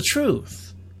 Where's the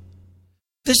truth?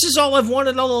 This is all I've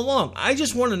wanted all along. I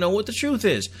just want to know what the truth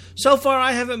is. So far,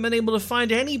 I haven't been able to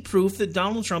find any proof that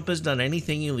Donald Trump has done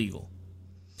anything illegal.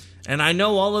 And I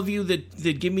know all of you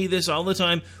that give me this all the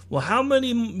time. Well, how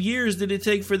many years did it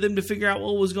take for them to figure out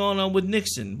what was going on with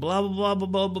Nixon? Blah, blah, blah, blah,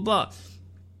 blah, blah, blah.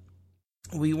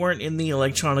 We weren't in the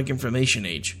electronic information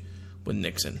age with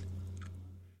Nixon.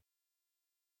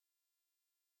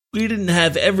 We didn't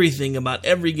have everything about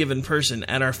every given person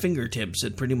at our fingertips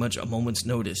at pretty much a moment's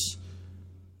notice.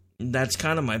 That's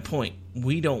kind of my point.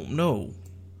 We don't know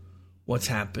what's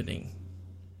happening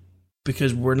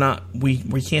because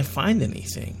we can't find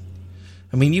anything.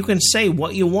 I mean, you can say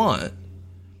what you want,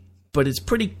 but it's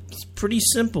pretty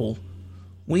simple.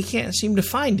 We can't seem to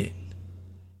find it.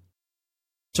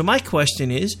 So my question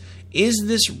is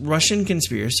this Russian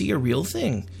conspiracy a real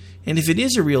thing? And if it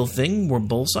is a real thing, were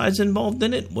both sides involved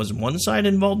in it? Was one side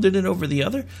involved in it over the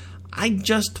other? I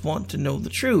just want to know the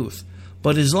truth.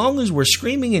 But as long as we're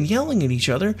screaming and yelling at each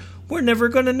other, we're never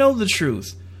going to know the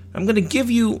truth. I'm going to give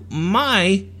you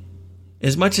my,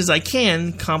 as much as I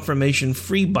can,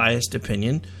 confirmation-free biased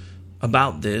opinion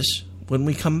about this when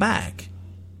we come back.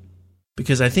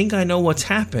 Because I think I know what's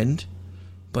happened,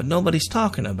 but nobody's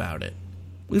talking about it.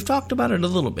 We've talked about it a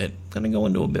little bit. I'm going to go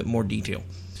into a bit more detail.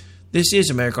 This is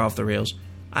America Off the Rails.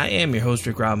 I am your host,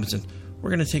 Rick Robinson.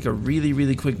 We're going to take a really,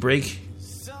 really quick break.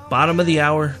 Bottom of the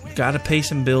hour. Got to pay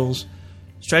some bills.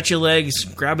 Stretch your legs,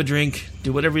 grab a drink,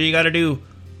 do whatever you got to do.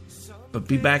 But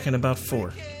be back in about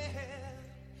 4.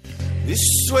 This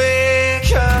way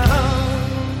comes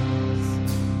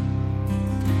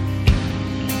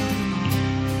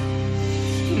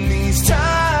these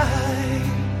times.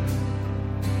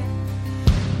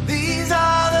 These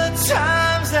are the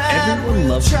times that everyone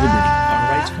loves liberty.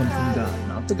 Our rights come from God,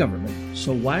 not the government.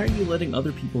 So why are you letting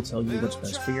other people tell you what's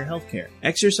best for your healthcare?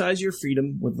 Exercise your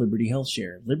freedom with Liberty Health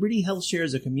Share. Liberty Health Share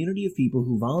is a community of people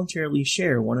who voluntarily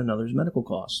share one another's medical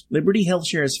costs. Liberty Health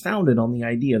Share is founded on the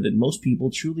idea that most people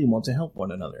truly want to help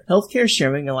one another. Healthcare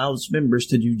sharing allows members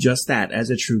to do just that as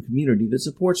a true community that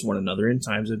supports one another in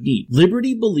times of need.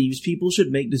 Liberty believes people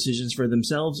should make decisions for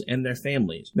themselves and their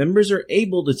families. Members are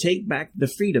able to take back the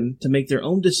freedom to make their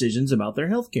own decisions about their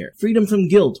healthcare. Freedom from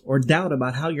guilt or doubt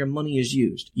about how your money is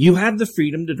used. You have the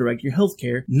freedom to direct your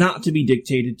healthcare, not to be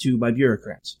dictated to by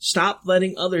bureaucrats. Stop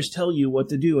letting others tell you what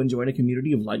to do and join a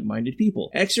community of like-minded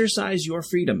people. Exercise your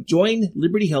freedom. Join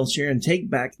Liberty Health Share and take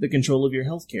back the control of your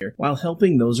healthcare while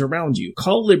helping those around you.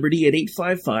 Call Liberty at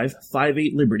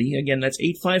 855-58-LIBERTY. Again, that's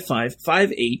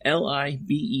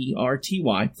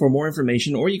 855-58-LIBERTY for more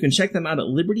information, or you can check them out at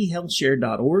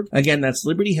libertyhealthshare.org. Again, that's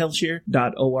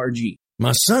libertyhealthshare.org.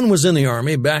 My son was in the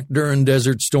Army back during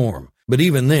Desert Storm, but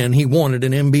even then he wanted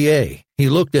an MBA. He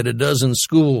looked at a dozen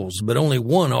schools, but only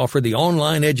one offered the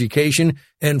online education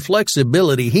and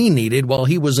flexibility he needed while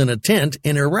he was in a tent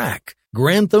in Iraq.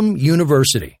 Grantham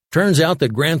University. Turns out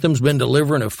that Grantham's been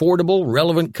delivering affordable,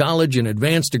 relevant college and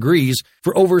advanced degrees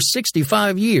for over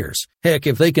 65 years. Heck,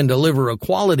 if they can deliver a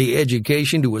quality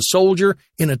education to a soldier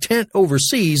in a tent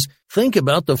overseas, think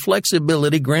about the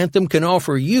flexibility Grantham can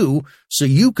offer you so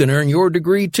you can earn your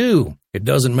degree too. It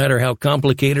doesn't matter how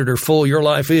complicated or full your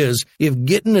life is. If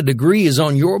getting a degree is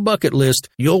on your bucket list,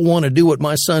 you'll want to do what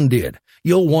my son did.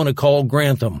 You'll want to call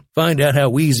Grantham. Find out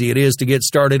how easy it is to get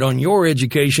started on your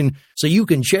education so you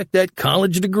can check that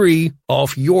college degree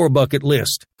off your bucket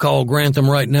list. Call Grantham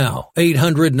right now.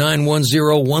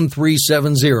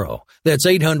 800-910-1370. That's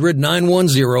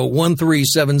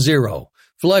 800-910-1370.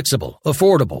 Flexible,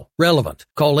 affordable, relevant.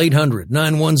 Call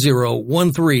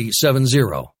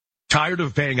 800-910-1370. Tired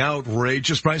of paying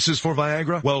outrageous prices for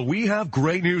Viagra? Well, we have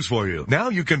great news for you. Now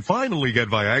you can finally get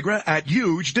Viagra at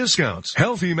huge discounts.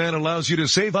 Healthy Man allows you to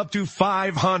save up to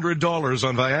 $500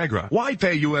 on Viagra. Why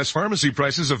pay U.S. pharmacy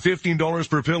prices of $15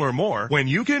 per pill or more when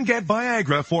you can get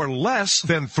Viagra for less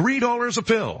than $3 a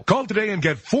pill? Call today and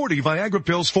get 40 Viagra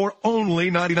pills for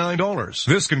only $99.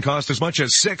 This can cost as much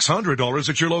as $600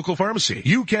 at your local pharmacy.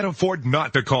 You can't afford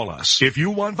not to call us. If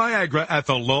you want Viagra at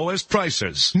the lowest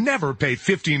prices, never pay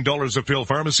 $15 a pill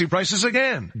pharmacy prices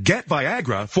again. Get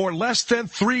Viagra for less than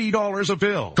 $3 a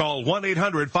pill. Call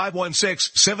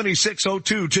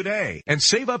 1-800-516-7602 today and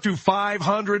save up to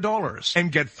 $500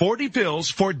 and get 40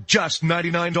 pills for just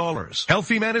 $99.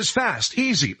 Healthy Man is fast,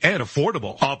 easy, and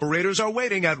affordable. Operators are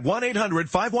waiting at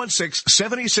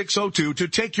 1-800-516-7602 to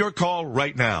take your call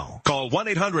right now. Call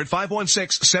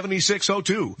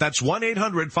 1-800-516-7602. That's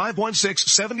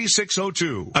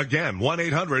 1-800-516-7602. Again,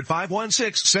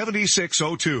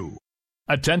 1-800-516-7602.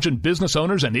 Attention business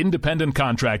owners and independent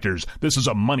contractors. This is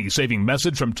a money-saving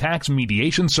message from Tax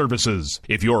Mediation Services.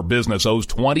 If your business owes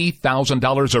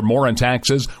 $20,000 or more in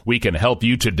taxes, we can help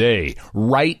you today,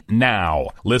 right now.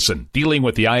 Listen, dealing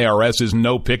with the IRS is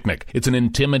no picnic. It's an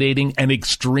intimidating and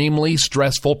extremely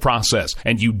stressful process,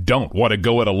 and you don't want to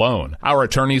go it alone. Our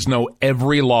attorneys know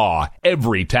every law,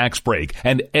 every tax break,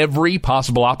 and every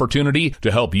possible opportunity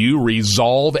to help you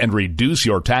resolve and reduce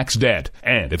your tax debt.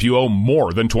 And if you owe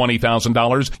more than $20,000,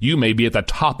 you may be at the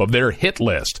top of their hit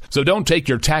list. So don't take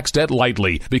your tax debt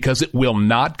lightly, because it will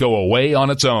not go away on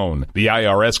its own. The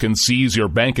IRS can seize your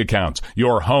bank accounts,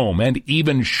 your home, and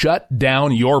even shut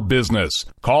down your business.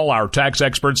 Call our tax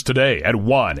experts today at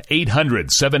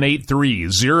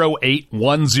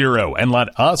 1-800-783-0810 and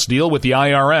let us deal with the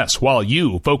IRS while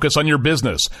you focus on your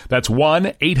business. That's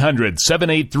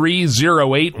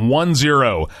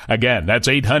 1-800-783-0810. Again, that's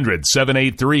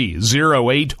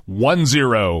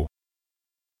 800-783-0810.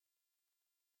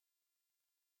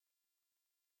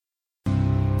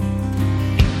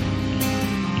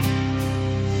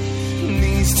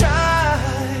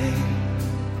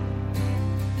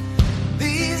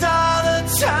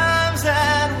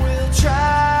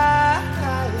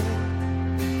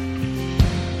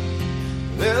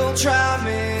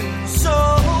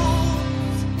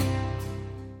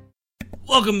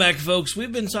 Welcome back, folks.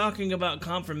 We've been talking about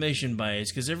confirmation bias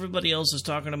because everybody else is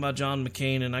talking about John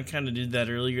McCain, and I kind of did that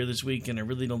earlier this week, and I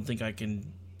really don't think I can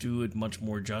do it much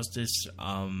more justice.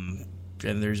 And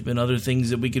there's been other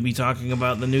things that we could be talking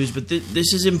about in the news, but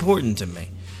this is important to me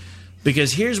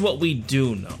because here's what we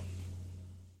do know.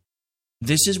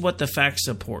 This is what the facts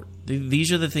support.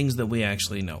 These are the things that we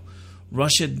actually know.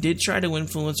 Russia did try to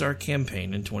influence our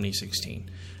campaign in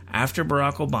 2016. After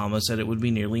Barack Obama said it would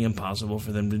be nearly impossible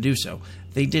for them to do so,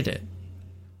 they did it.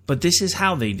 But this is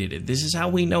how they did it. This is how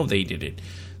we know they did it.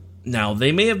 Now,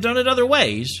 they may have done it other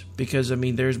ways, because, I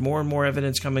mean, there's more and more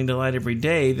evidence coming to light every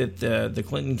day that the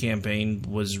Clinton campaign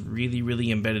was really,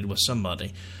 really embedded with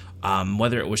somebody.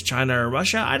 Whether it was China or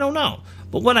Russia, I don't know.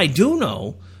 But what I do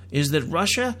know is that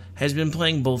Russia has been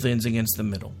playing both ends against the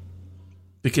middle.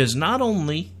 Because not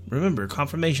only, remember,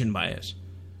 confirmation bias,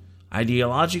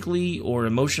 ideologically or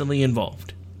emotionally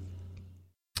involved.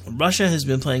 Russia has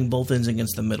been playing both ends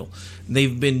against the middle.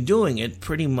 They've been doing it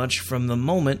pretty much from the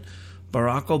moment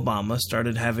Barack Obama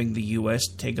started having the U.S.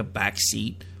 take a back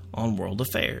seat on world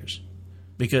affairs.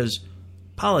 Because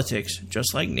politics,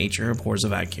 just like nature, abhors a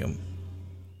vacuum.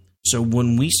 So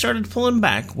when we started pulling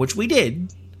back, which we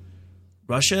did,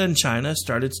 Russia and China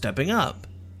started stepping up.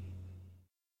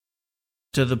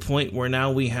 To the point where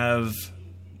now we have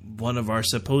one of our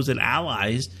supposed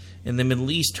allies in the Middle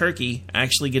East, Turkey,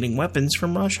 actually getting weapons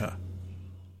from Russia.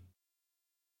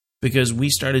 Because we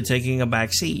started taking a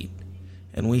back seat.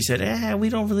 And we said, we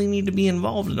don't really need to be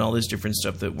involved in all this different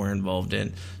stuff that we're involved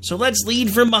in. So let's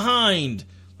lead from behind.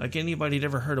 Like anybody had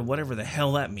ever heard of whatever the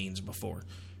hell that means before.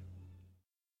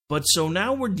 But so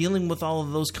now we're dealing with all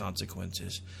of those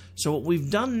consequences. So what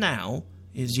we've done now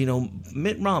is,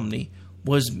 Mitt Romney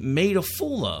was made a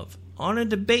fool of on a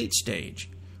debate stage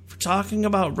for talking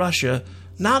about Russia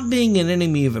not being an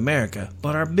enemy of America,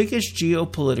 but our biggest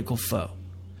geopolitical foe.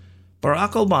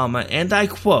 Barack Obama, and I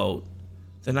quote,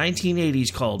 the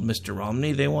 1980s called Mr.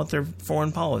 Romney, they want their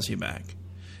foreign policy back.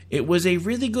 It was a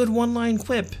really good one-line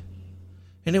quip,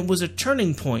 and it was a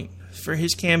turning point for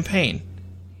his campaign,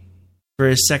 for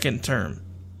his second term.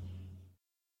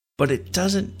 But it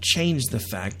doesn't change the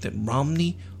fact that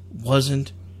Romney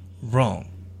wasn't wrong.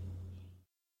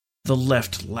 The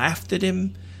left laughed at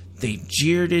him, they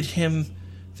jeered at him,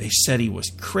 they said he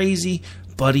was crazy,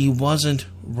 but he wasn't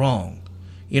wrong.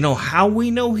 You know how we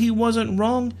know he wasn't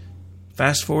wrong?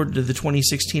 Fast forward to the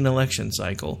 2016 election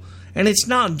cycle. And it's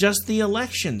not just the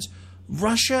elections.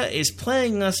 Russia is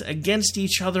playing us against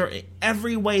each other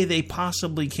every way they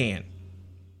possibly can.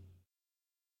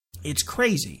 It's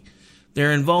crazy.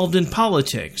 They're involved in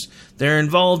politics. They're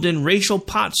involved in racial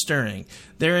pot stirring.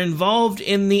 They're involved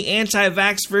in the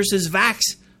anti-vax versus vax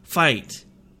fight.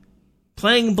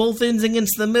 Playing both ends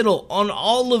against the middle on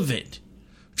all of it.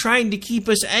 Trying to keep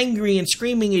us angry and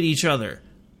screaming at each other.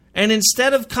 And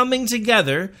instead of coming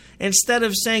together, instead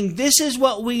of saying, this is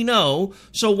what we know,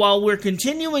 so while we're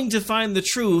continuing to find the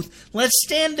truth, let's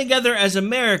stand together as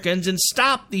Americans and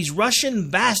stop these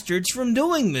Russian bastards from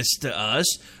doing this to us.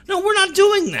 No, we're not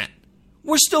doing that.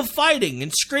 We're still fighting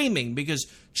and screaming because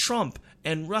Trump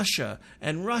and Russia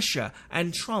and Russia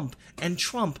and Trump and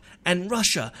Trump and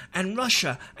Russia and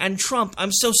Russia and Trump.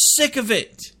 I'm so sick of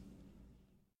it.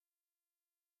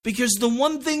 Because the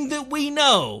one thing that we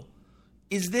know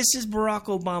is this is Barack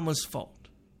Obama's fault.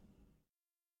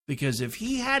 Because if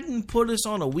he hadn't put us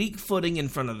on a weak footing in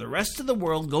front of the rest of the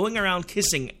world, going around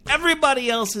kissing everybody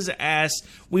else's ass,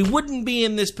 we wouldn't be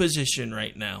in this position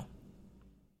right now.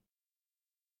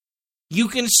 You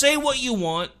can say what you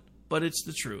want, but it's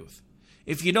the truth.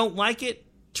 If you don't like it,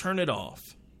 turn it off.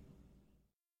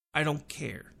 I don't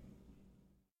care.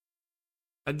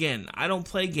 Again, I don't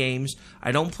play games.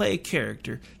 I don't play a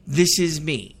character. This is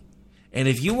me. And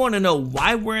if you want to know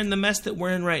why we're in the mess that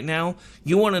we're in right now,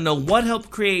 you want to know what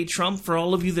helped create Trump for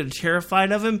all of you that are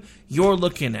terrified of him, you're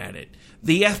looking at it.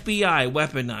 The FBI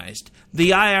weaponized.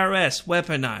 The IRS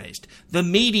weaponized. The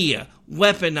media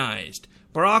weaponized.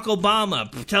 Barack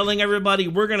Obama telling everybody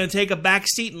we're going to take a back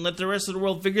seat and let the rest of the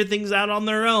world figure things out on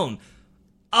their own.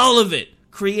 All of it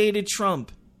created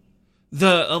Trump.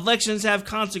 The elections have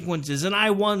consequences and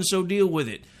I won, so deal with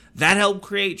it. That helped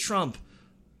create Trump.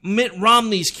 Mitt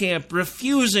Romney's camp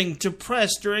refusing to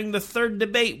press during the third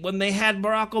debate when they had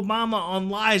Barack Obama on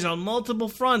lies on multiple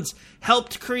fronts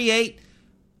helped create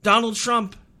Donald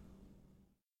Trump.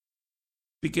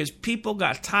 Because people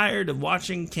got tired of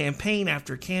watching campaign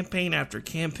after campaign after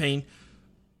campaign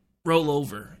roll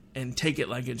over and take it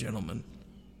like a gentleman.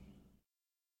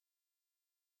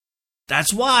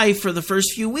 That's why, for the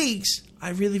first few weeks, I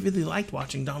really, really liked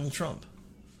watching Donald Trump.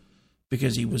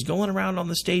 Because he was going around on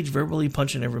the stage verbally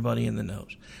punching everybody in the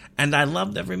nose. And I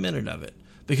loved every minute of it.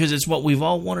 because it's what we've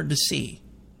all wanted to see.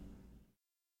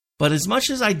 But as much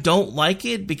as I don't like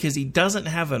it because he doesn't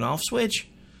have an off switch,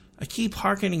 I keep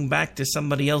hearkening back to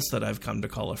somebody else that I've come to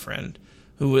call a friend,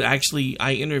 who actually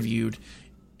I interviewed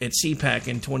at CPAC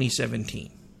in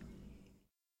 2017.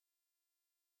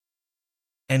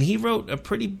 And he wrote a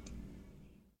pretty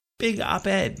big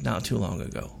op-ed not too long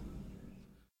ago,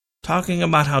 talking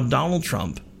about how Donald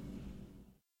Trump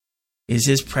is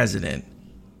his president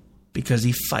because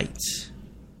he fights.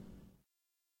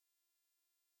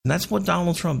 And that's what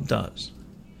Donald Trump does.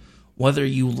 Whether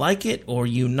you like it or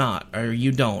you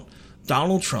don't,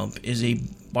 Donald Trump is a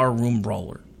barroom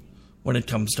brawler when it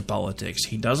comes to politics.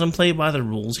 He doesn't play by the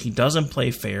rules, he doesn't play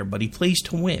fair, but he plays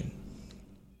to win.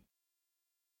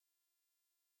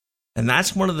 And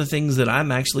that's one of the things that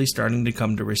I'm actually starting to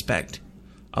come to respect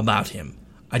about him.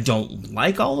 I don't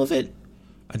like all of it.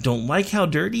 I don't like how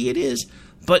dirty it is.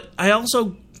 But I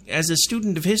also, as a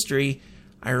student of history,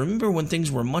 I remember when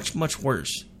things were much, much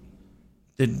worse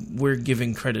than we're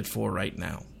giving credit for right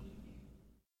now.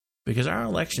 Because our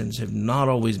elections have not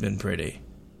always been pretty.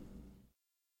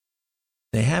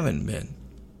 They haven't been.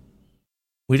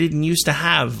 We didn't used to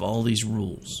have all these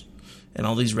rules and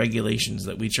all these regulations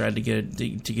that we tried to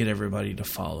get everybody to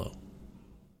follow.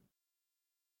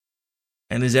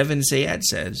 And as Evan Sayed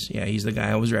says, yeah, he's the guy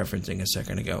I was referencing a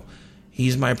second ago,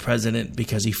 he's my president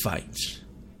because he fights.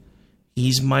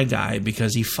 He's my guy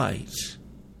because he fights.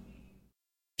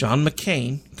 John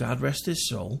McCain, God rest his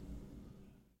soul,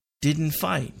 didn't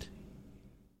fight.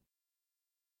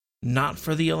 Not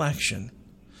for the election.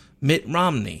 Mitt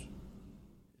Romney,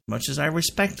 as much as I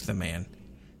respect the man,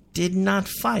 did not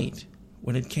fight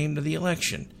when it came to the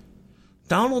election.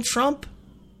 Donald Trump,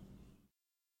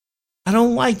 I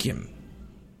don't like him.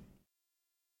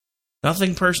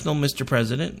 Nothing personal, Mr.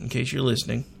 President, in case you're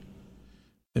listening.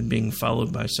 Been being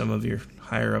followed by some of your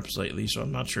higher-ups lately, so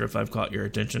I'm not sure if I've caught your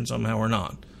attention somehow or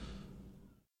not.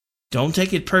 Don't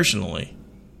take it personally.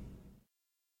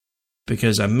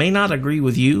 Because I may not agree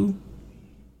with you,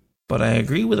 but I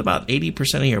agree with about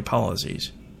 80% of your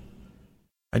policies.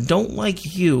 I don't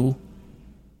like you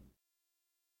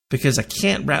because I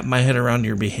can't wrap my head around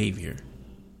your behavior.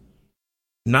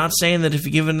 Not saying that if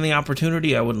you're given the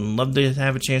opportunity, I would love to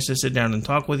have a chance to sit down and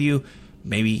talk with you,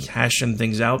 maybe hash some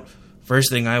things out. First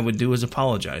thing I would do is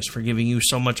apologize for giving you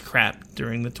so much crap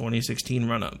during the 2016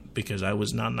 run-up, because I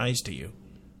was not nice to you.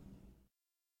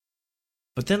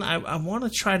 But then I want to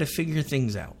try to figure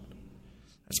things out.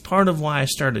 That's part of why I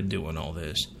started doing all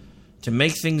this. To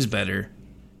make things better,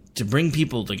 to bring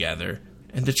people together,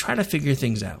 and to try to figure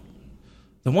things out.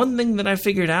 The one thing that I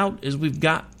figured out is we've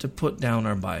got to put down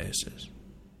our biases.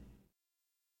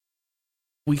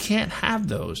 We can't have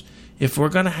those if we're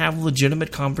going to have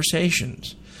legitimate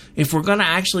conversations. If we're going to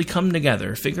actually come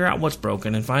together, figure out what's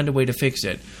broken, and find a way to fix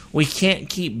it, we can't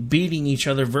keep beating each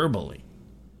other verbally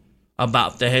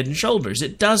about the head and shoulders.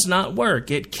 It does not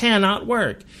work. It cannot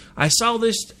work. I saw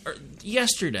this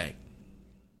yesterday.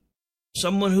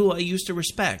 Someone who I used to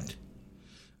respect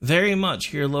very much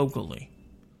here locally,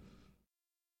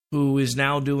 who is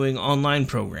now doing online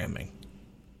programming,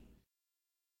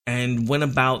 and went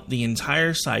about the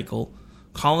entire cycle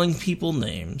calling people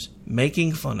names,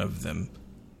 making fun of them,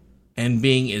 and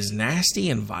being as nasty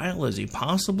and vile as he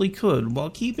possibly could while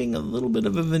keeping a little bit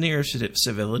of a veneer of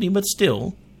civility, but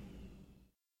still.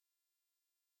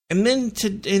 And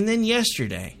then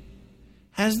yesterday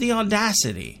has the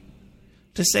audacity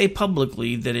to say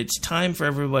publicly that it's time for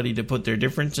everybody to put their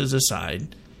differences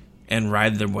aside and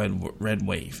ride the red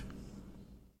wave.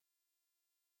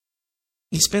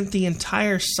 He spent the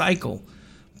entire cycle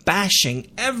bashing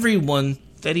everyone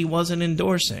that he wasn't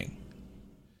endorsing.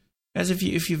 As if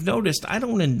you've noticed, I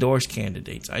don't endorse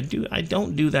candidates. I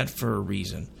don't do that for a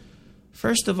reason.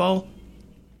 First of all,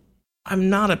 I'm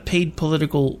not a paid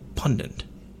political pundit.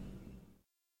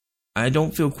 I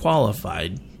don't feel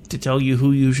qualified to tell you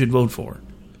who you should vote for.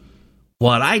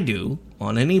 What I do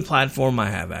on any platform I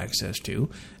have access to,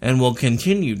 and will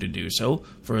continue to do so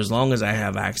for as long as I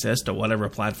have access to whatever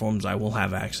platforms I will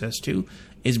have access to,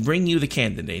 is bring you the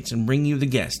candidates and bring you the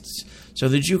guests so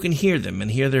that you can hear them and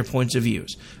hear their points of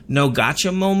views. No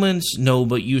gotcha moments, no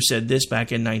but you said this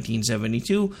back in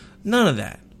 1972, none of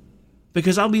that.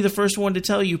 Because I'll be the first one to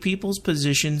tell you people's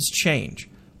positions change.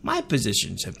 My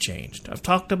positions have changed. I've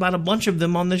talked about a bunch of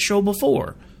them on this show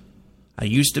before. I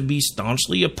used to be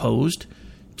staunchly opposed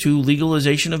to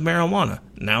legalization of marijuana.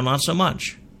 Now not so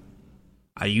much.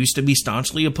 I used to be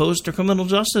staunchly opposed to criminal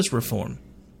justice reform.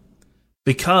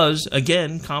 Because,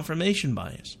 again, confirmation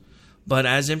bias. But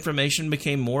as information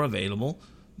became more available,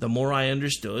 the more I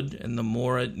understood and the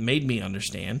more it made me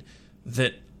understand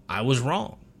that I was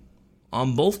wrong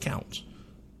on both counts.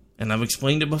 And I've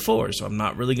explained it before, so I'm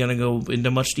not really going to go into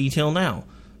much detail now.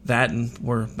 That, and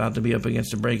we're about to be up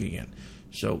against a break again.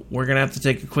 So we're going to have to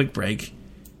take a quick break.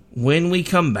 When we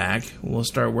come back, we'll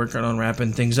start working on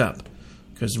wrapping things up,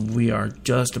 because we are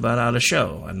just about out of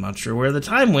show. I'm not sure where the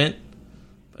time went,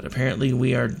 but apparently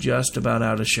we are just about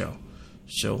out of show.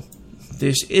 So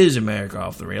this is America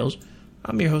Off the Rails.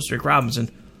 I'm your host, Rick Robinson.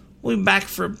 We'll be back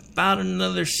for about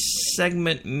another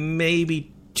segment,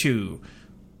 maybe two.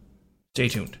 Stay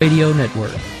tuned. Radio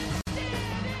Network.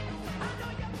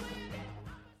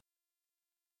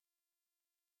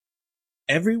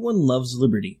 Everyone loves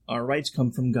liberty. Our rights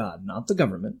come from God, not the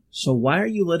government. So why are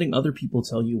you letting other people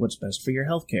tell you what's best for your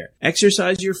health care?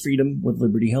 Exercise your freedom with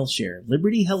Liberty Health Share.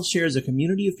 Liberty Health Share is a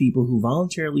community of people who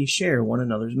voluntarily share one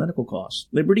another's medical costs.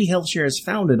 Liberty Health Share is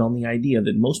founded on the idea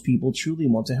that most people truly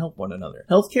want to help one another.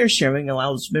 Healthcare sharing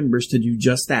allows members to do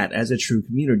just that as a true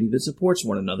community that supports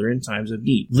one another in times of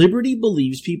need. Liberty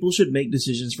believes people should make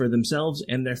decisions for themselves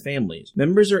and their families.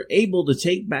 Members are able to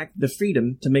take back the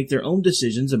freedom to make their own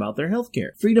decisions about their health care.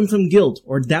 Freedom from guilt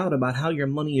or doubt about how your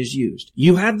money is used.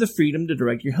 You have the freedom to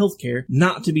direct your health care,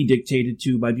 not to be dictated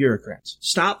to by bureaucrats.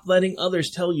 Stop letting others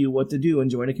tell you what to do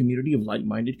and join a community of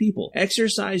like-minded people.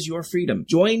 Exercise your freedom.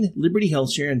 Join Liberty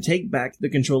Health Share and take back the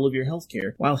control of your health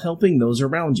care while helping those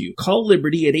around you. Call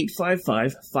Liberty at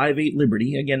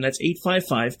 855-58-LIBERTY. Again, that's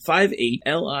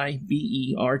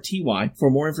 855-58-LIBERTY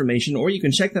for more information, or you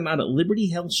can check them out at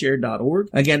libertyhealthshare.org.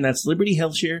 Again, that's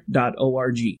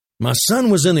libertyhealthshare.org. My son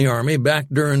was in the Army back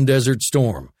during Desert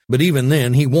Storm, but even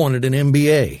then he wanted an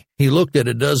MBA. He looked at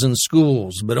a dozen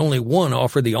schools, but only one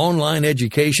offered the online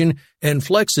education and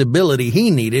flexibility he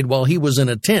needed while he was in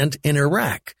a tent in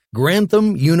Iraq.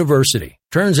 Grantham University.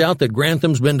 Turns out that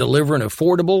Grantham's been delivering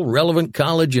affordable, relevant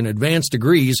college and advanced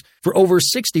degrees for over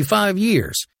 65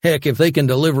 years. Heck, if they can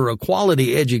deliver a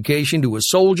quality education to a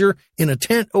soldier in a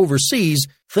tent overseas,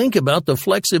 think about the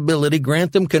flexibility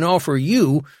Grantham can offer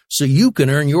you so you can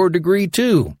earn your degree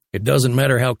too. It doesn't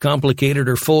matter how complicated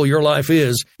or full your life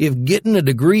is. If getting a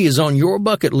degree is on your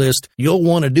bucket list, you'll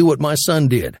want to do what my son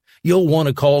did. You'll want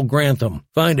to call Grantham.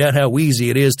 Find out how easy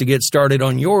it is to get started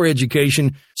on your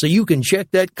education so you can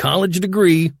check that college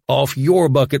degree off your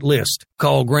bucket list.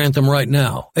 Call Grantham right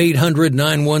now.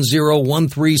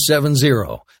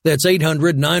 800-910-1370. That's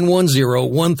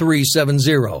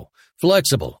 800-910-1370.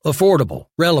 Flexible, affordable,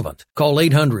 relevant. Call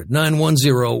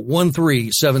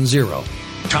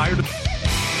 800-910-1370. Tired of...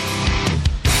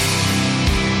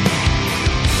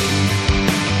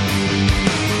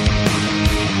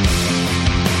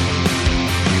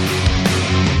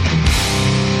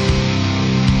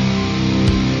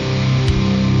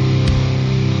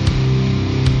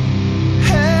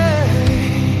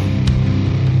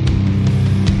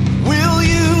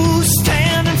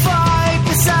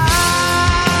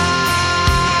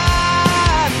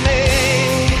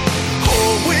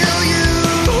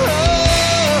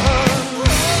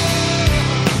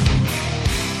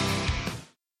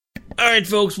 All right,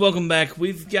 folks, welcome back.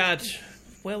 We've got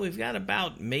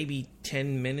about maybe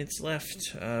 10 minutes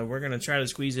left. We're going to try to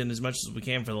squeeze in as much as we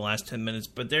can for the last 10 minutes.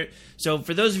 So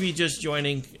for those of you just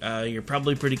joining, you're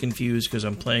probably pretty confused because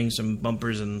I'm playing some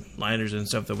bumpers and liners and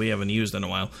stuff that we haven't used in a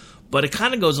while. But it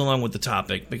kind of goes along with the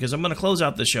topic because I'm going to close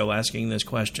out the show asking this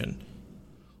question.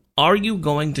 Are you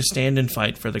going to stand and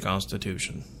fight for the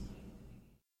Constitution?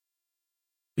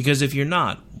 Because if you're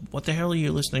not, what the hell are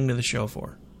you listening to the show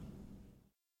for?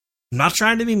 I'm not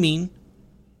trying to be mean,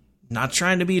 not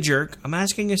trying to be a jerk. I'm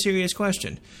asking a serious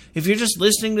question. If you're just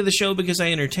listening to the show because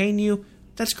I entertain you,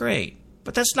 that's great.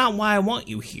 But that's not why I want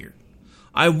you here.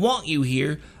 I want you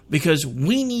here because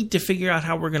we need to figure out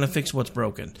how we're going to fix what's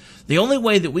broken. The only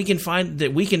way that we can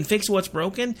fix what's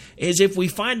broken is if we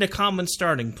find a common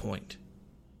starting point.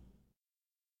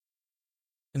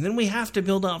 And then we have to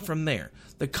build out from there.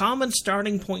 The common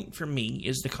starting point for me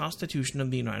is the Constitution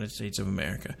of the United States of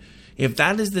America. If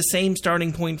that is the same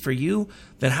starting point for you,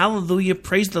 then hallelujah,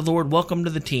 praise the Lord, welcome to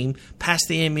the team, pass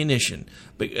the ammunition.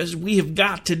 Because we have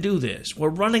got to do this. We're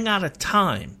running out of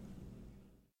time.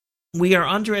 We are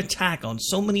under attack on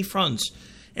so many fronts.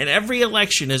 And every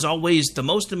election is always the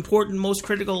most important, most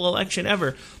critical election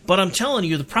ever. But I'm telling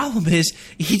you, the problem is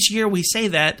each year we say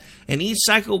that, and each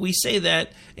cycle we say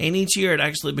that, and each year it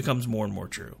actually becomes more and more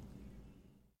true.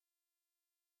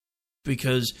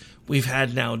 Because we've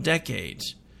had now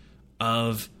decades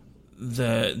of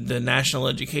the National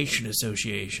Education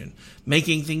Association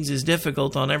making things as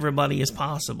difficult on everybody as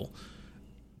possible.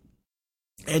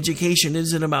 Education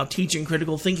isn't about teaching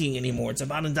critical thinking anymore. It's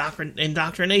about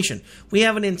indoctrination. We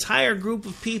have an entire group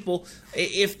of people.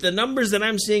 If the numbers that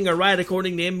I'm seeing are right,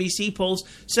 according to NBC polls,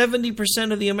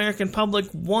 70% of the American public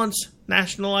wants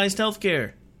nationalized health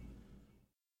care.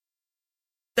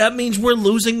 That means we're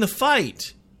losing the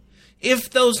fight. If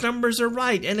those numbers are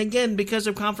right, and again, because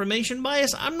of confirmation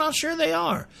bias, I'm not sure they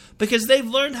are, because they've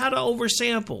learned how to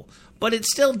oversample. But it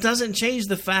still doesn't change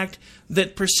the fact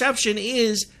that perception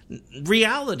is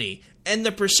reality, and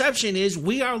the perception is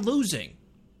we are losing.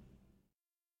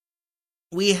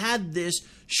 We had this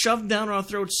shoved down our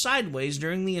throats sideways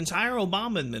during the entire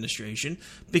Obama administration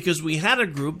because we had a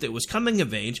group that was coming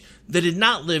of age that had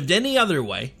not lived any other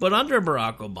way but under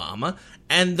Barack Obama.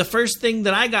 And the first thing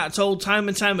that I got told time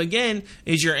and time again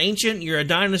is you're ancient, you're a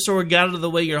dinosaur, get out of the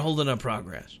way, you're holding up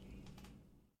progress.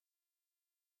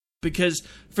 Because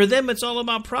for them it's all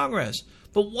about progress.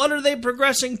 But what are they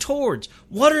progressing towards?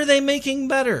 What are they making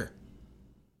better?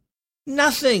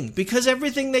 Nothing, because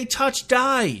everything they touch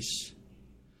dies.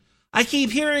 I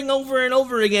keep hearing over and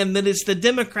over again that it's the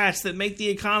Democrats that make the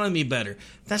economy better.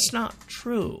 That's not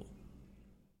true.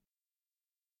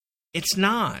 It's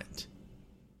not.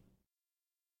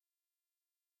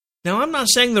 Now, I'm not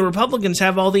saying the Republicans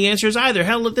have all the answers either.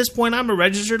 Hell, at this point, I'm a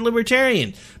registered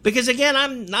libertarian. Because, again,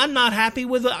 I'm not happy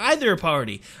with either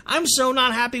party. I'm so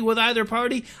not happy with either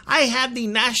party, I had the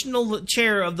national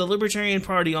chair of the Libertarian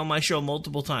Party on my show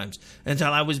multiple times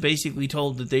until I was basically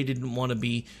told that they didn't want to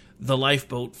be the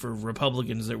lifeboat for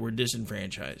Republicans that were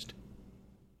disenfranchised.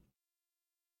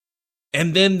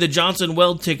 And then the Johnson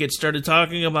Weld ticket started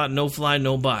talking about no fly,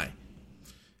 no buy.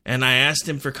 And I asked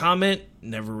him for comment,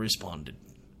 never responded.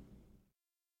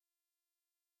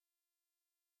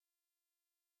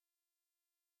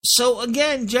 So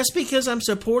again, just because I'm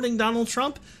supporting Donald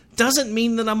Trump doesn't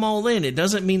mean that I'm all in. It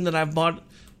doesn't mean that I've bought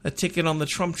a ticket on the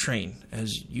Trump train,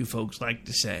 as you folks like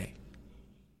to say.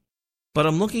 But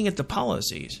I'm looking at the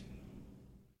policies.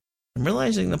 I'm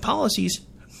realizing the policies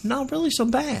not really so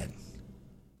bad.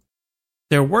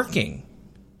 They're working.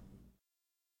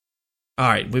 All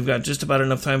right, we've got just about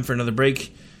enough time for another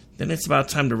break. Then it's about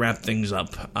time to wrap things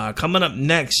up. Coming up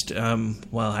next,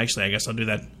 well, actually, I guess I'll do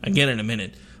that again in a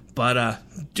minute. But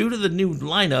due to the new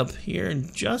lineup here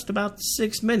in just about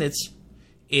 6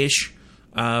 minutes-ish,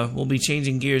 we'll be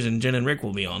changing gears and Jen and Rick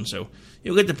will be on. So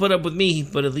you'll get to put up with me,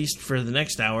 but at least for the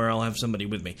next hour, I'll have somebody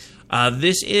with me.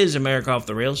 This is America Off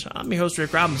the Rails. I'm your host,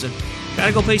 Rick Robinson.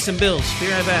 Gotta go pay some bills. Be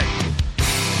right back.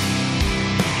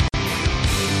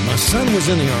 My son was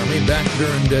in the Army back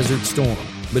during Desert Storm,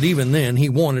 but even then he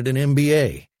wanted an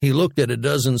MBA. He looked at a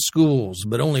dozen schools,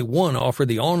 but only one offered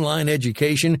the online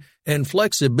education and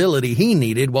flexibility he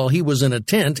needed while he was in a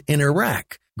tent in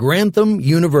Iraq. Grantham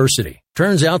University.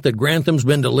 Turns out that Grantham's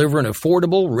been delivering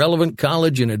affordable, relevant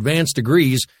college and advanced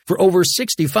degrees for over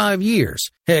 65 years.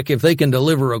 Heck, if they can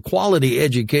deliver a quality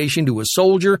education to a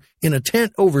soldier in a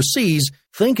tent overseas,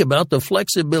 think about the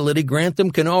flexibility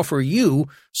Grantham can offer you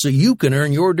so you can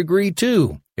earn your degree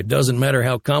too. It doesn't matter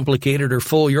how complicated or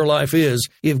full your life is.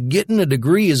 If getting a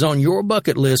degree is on your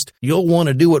bucket list, you'll want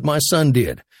to do what my son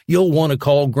did. You'll want to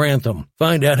call Grantham.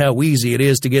 Find out how easy it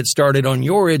is to get started on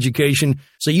your education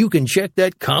so you can check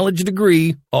that college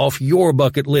degree off your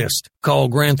bucket list. Call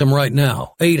Grantham right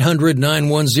now.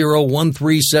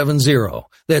 800-910-1370.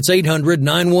 That's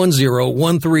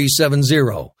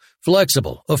 800-910-1370.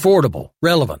 Flexible, affordable,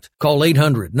 relevant. Call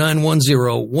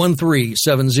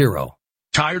 800-910-1370.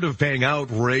 Tired of paying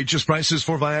outrageous prices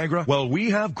for Viagra? Well,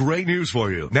 we have great news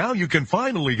for you. Now you can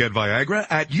finally get Viagra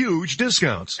at huge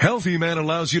discounts. Healthy Man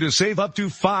allows you to save up to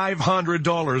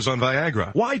 $500 on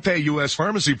Viagra. Why pay U.S.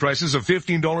 pharmacy prices of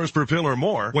 $15 per pill or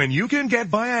more when you can get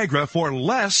Viagra for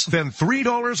less than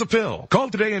 $3 a pill? Call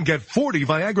today and get 40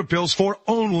 Viagra pills for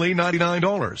only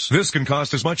 $99. This can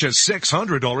cost as much as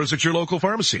 $600 at your local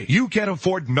pharmacy. You can't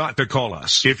afford not to call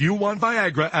us. If you want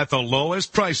Viagra at the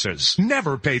lowest prices,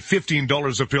 never pay $15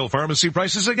 a pill pharmacy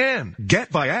prices again.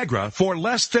 Get Viagra for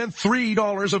less than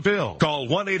 $3 a pill. Call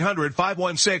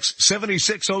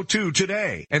 1-800-516-7602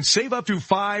 today and save up to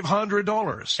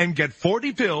 $500 and get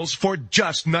 40 pills for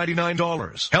just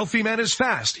 $99. Healthy Man is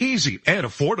fast, easy, and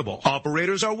affordable.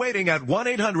 Operators are waiting at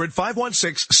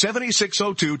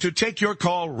 1-800-516-7602 to take your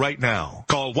call right now.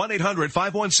 Call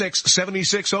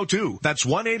 1-800-516-7602. That's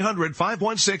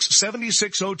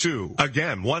 1-800-516-7602.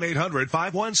 Again,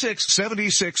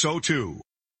 1-800-516-7602.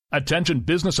 Attention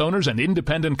business owners and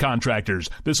independent contractors.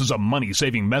 This is a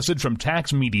money-saving message from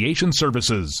Tax Mediation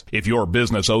Services. If your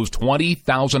business owes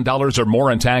 $20,000 or more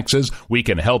in taxes, we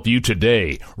can help you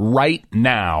today, right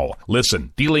now.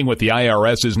 Listen, dealing with the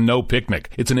IRS is no picnic.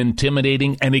 It's an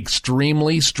intimidating and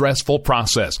extremely stressful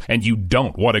process, and you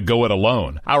don't want to go it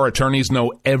alone. Our attorneys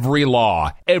know every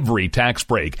law, every tax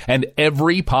break, and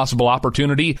every possible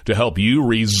opportunity to help you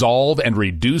resolve and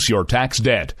reduce your tax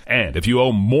debt. And if you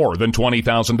owe more than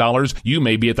 $20,000, you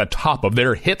may be at the top of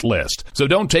their hit list. So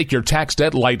don't take your tax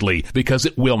debt lightly, because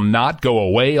it will not go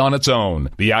away on its own.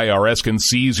 The IRS can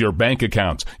seize your bank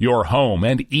accounts, your home,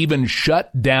 and even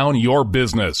shut down your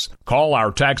business. Call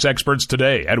our tax experts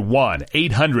today at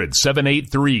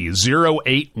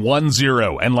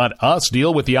 1-800-783-0810 and let us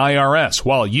deal with the IRS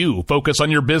while you focus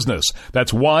on your business.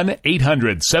 That's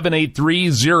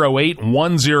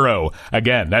 1-800-783-0810.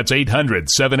 Again, that's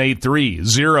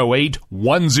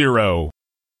 800-783-0810.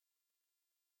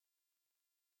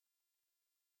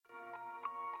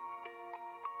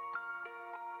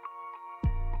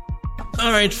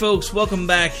 All right, folks, welcome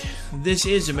back. This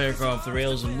is America Off the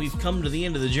Rails, and we've come to the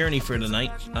end of the journey for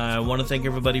tonight. I want to thank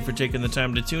everybody for taking the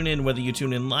time to tune in, whether you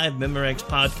tune in live, Memorex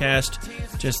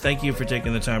podcast. Just thank you for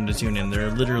taking the time to tune in. There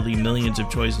are literally millions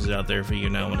of choices out there for you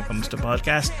now when it comes to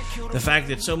podcasts. The fact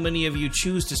that so many of you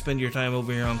choose to spend your time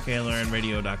over here on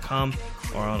KLRNradio.com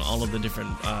or on all of the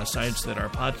different sites that our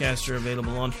podcasts are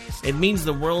available on, it means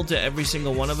the world to every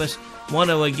single one of us. Want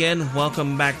to again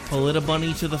welcome back Polita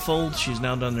Bunny to the fold. She's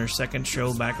now done her second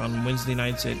show back on Wednesday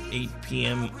nights at 8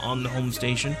 p.m. on the home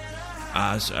station.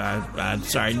 9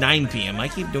 p.m. I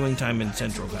keep doing time in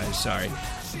Central, guys. Sorry.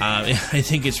 I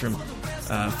think it's from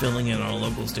filling in our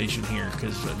local station here,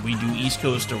 because we do East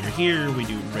Coast over here. We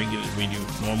do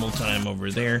normal time over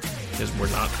there, because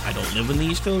I don't live in the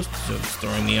East Coast, so it's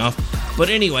throwing me off. But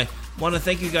anyway, want to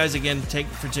thank you guys again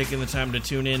for taking the time to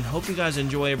tune in. Hope you guys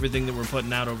enjoy everything that we're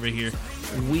putting out over here.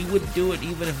 We would do it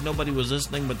even if nobody was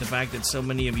listening, but the fact that so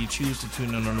many of you choose to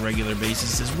tune in on a regular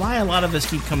basis is why a lot of us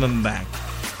keep coming back.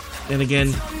 And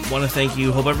again, want to thank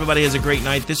you. Hope everybody has a great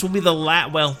night. This will be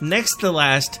the next to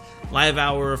last live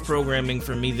hour of programming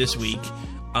for me this week.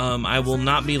 I will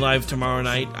not be live tomorrow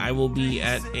night. I will be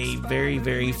at a very,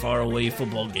 very far away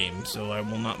football game, so I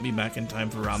will not be back in time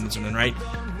for Robinson and Wright.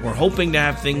 We're hoping to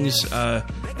have things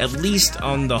at least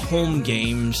on the home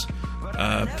games,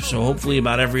 so hopefully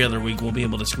about every other week we'll be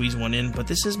able to squeeze one in. But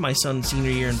this is my son's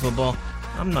senior year in football.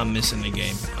 I'm not missing a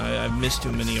game. I've missed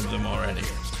too many of them already.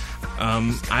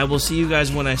 I will see you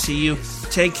guys when I see you.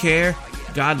 Take care.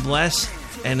 God bless.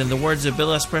 And in the words of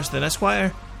Bill S. Preston,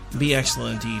 Esquire, be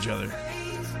excellent to each other.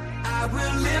 I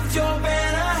will lift your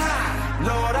banner high.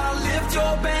 Lord, I'll lift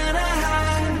your banner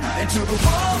high. Until the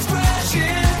walls crash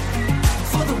in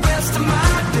for the rest of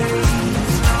my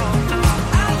days.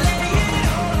 I'll lay it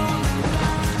all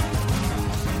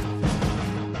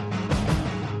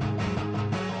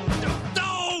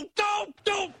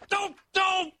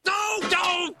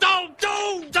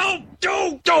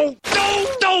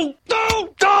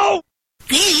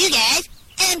Screw you guys.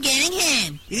 I'm going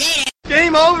home. Later.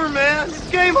 Game over, man.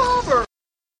 It's game over.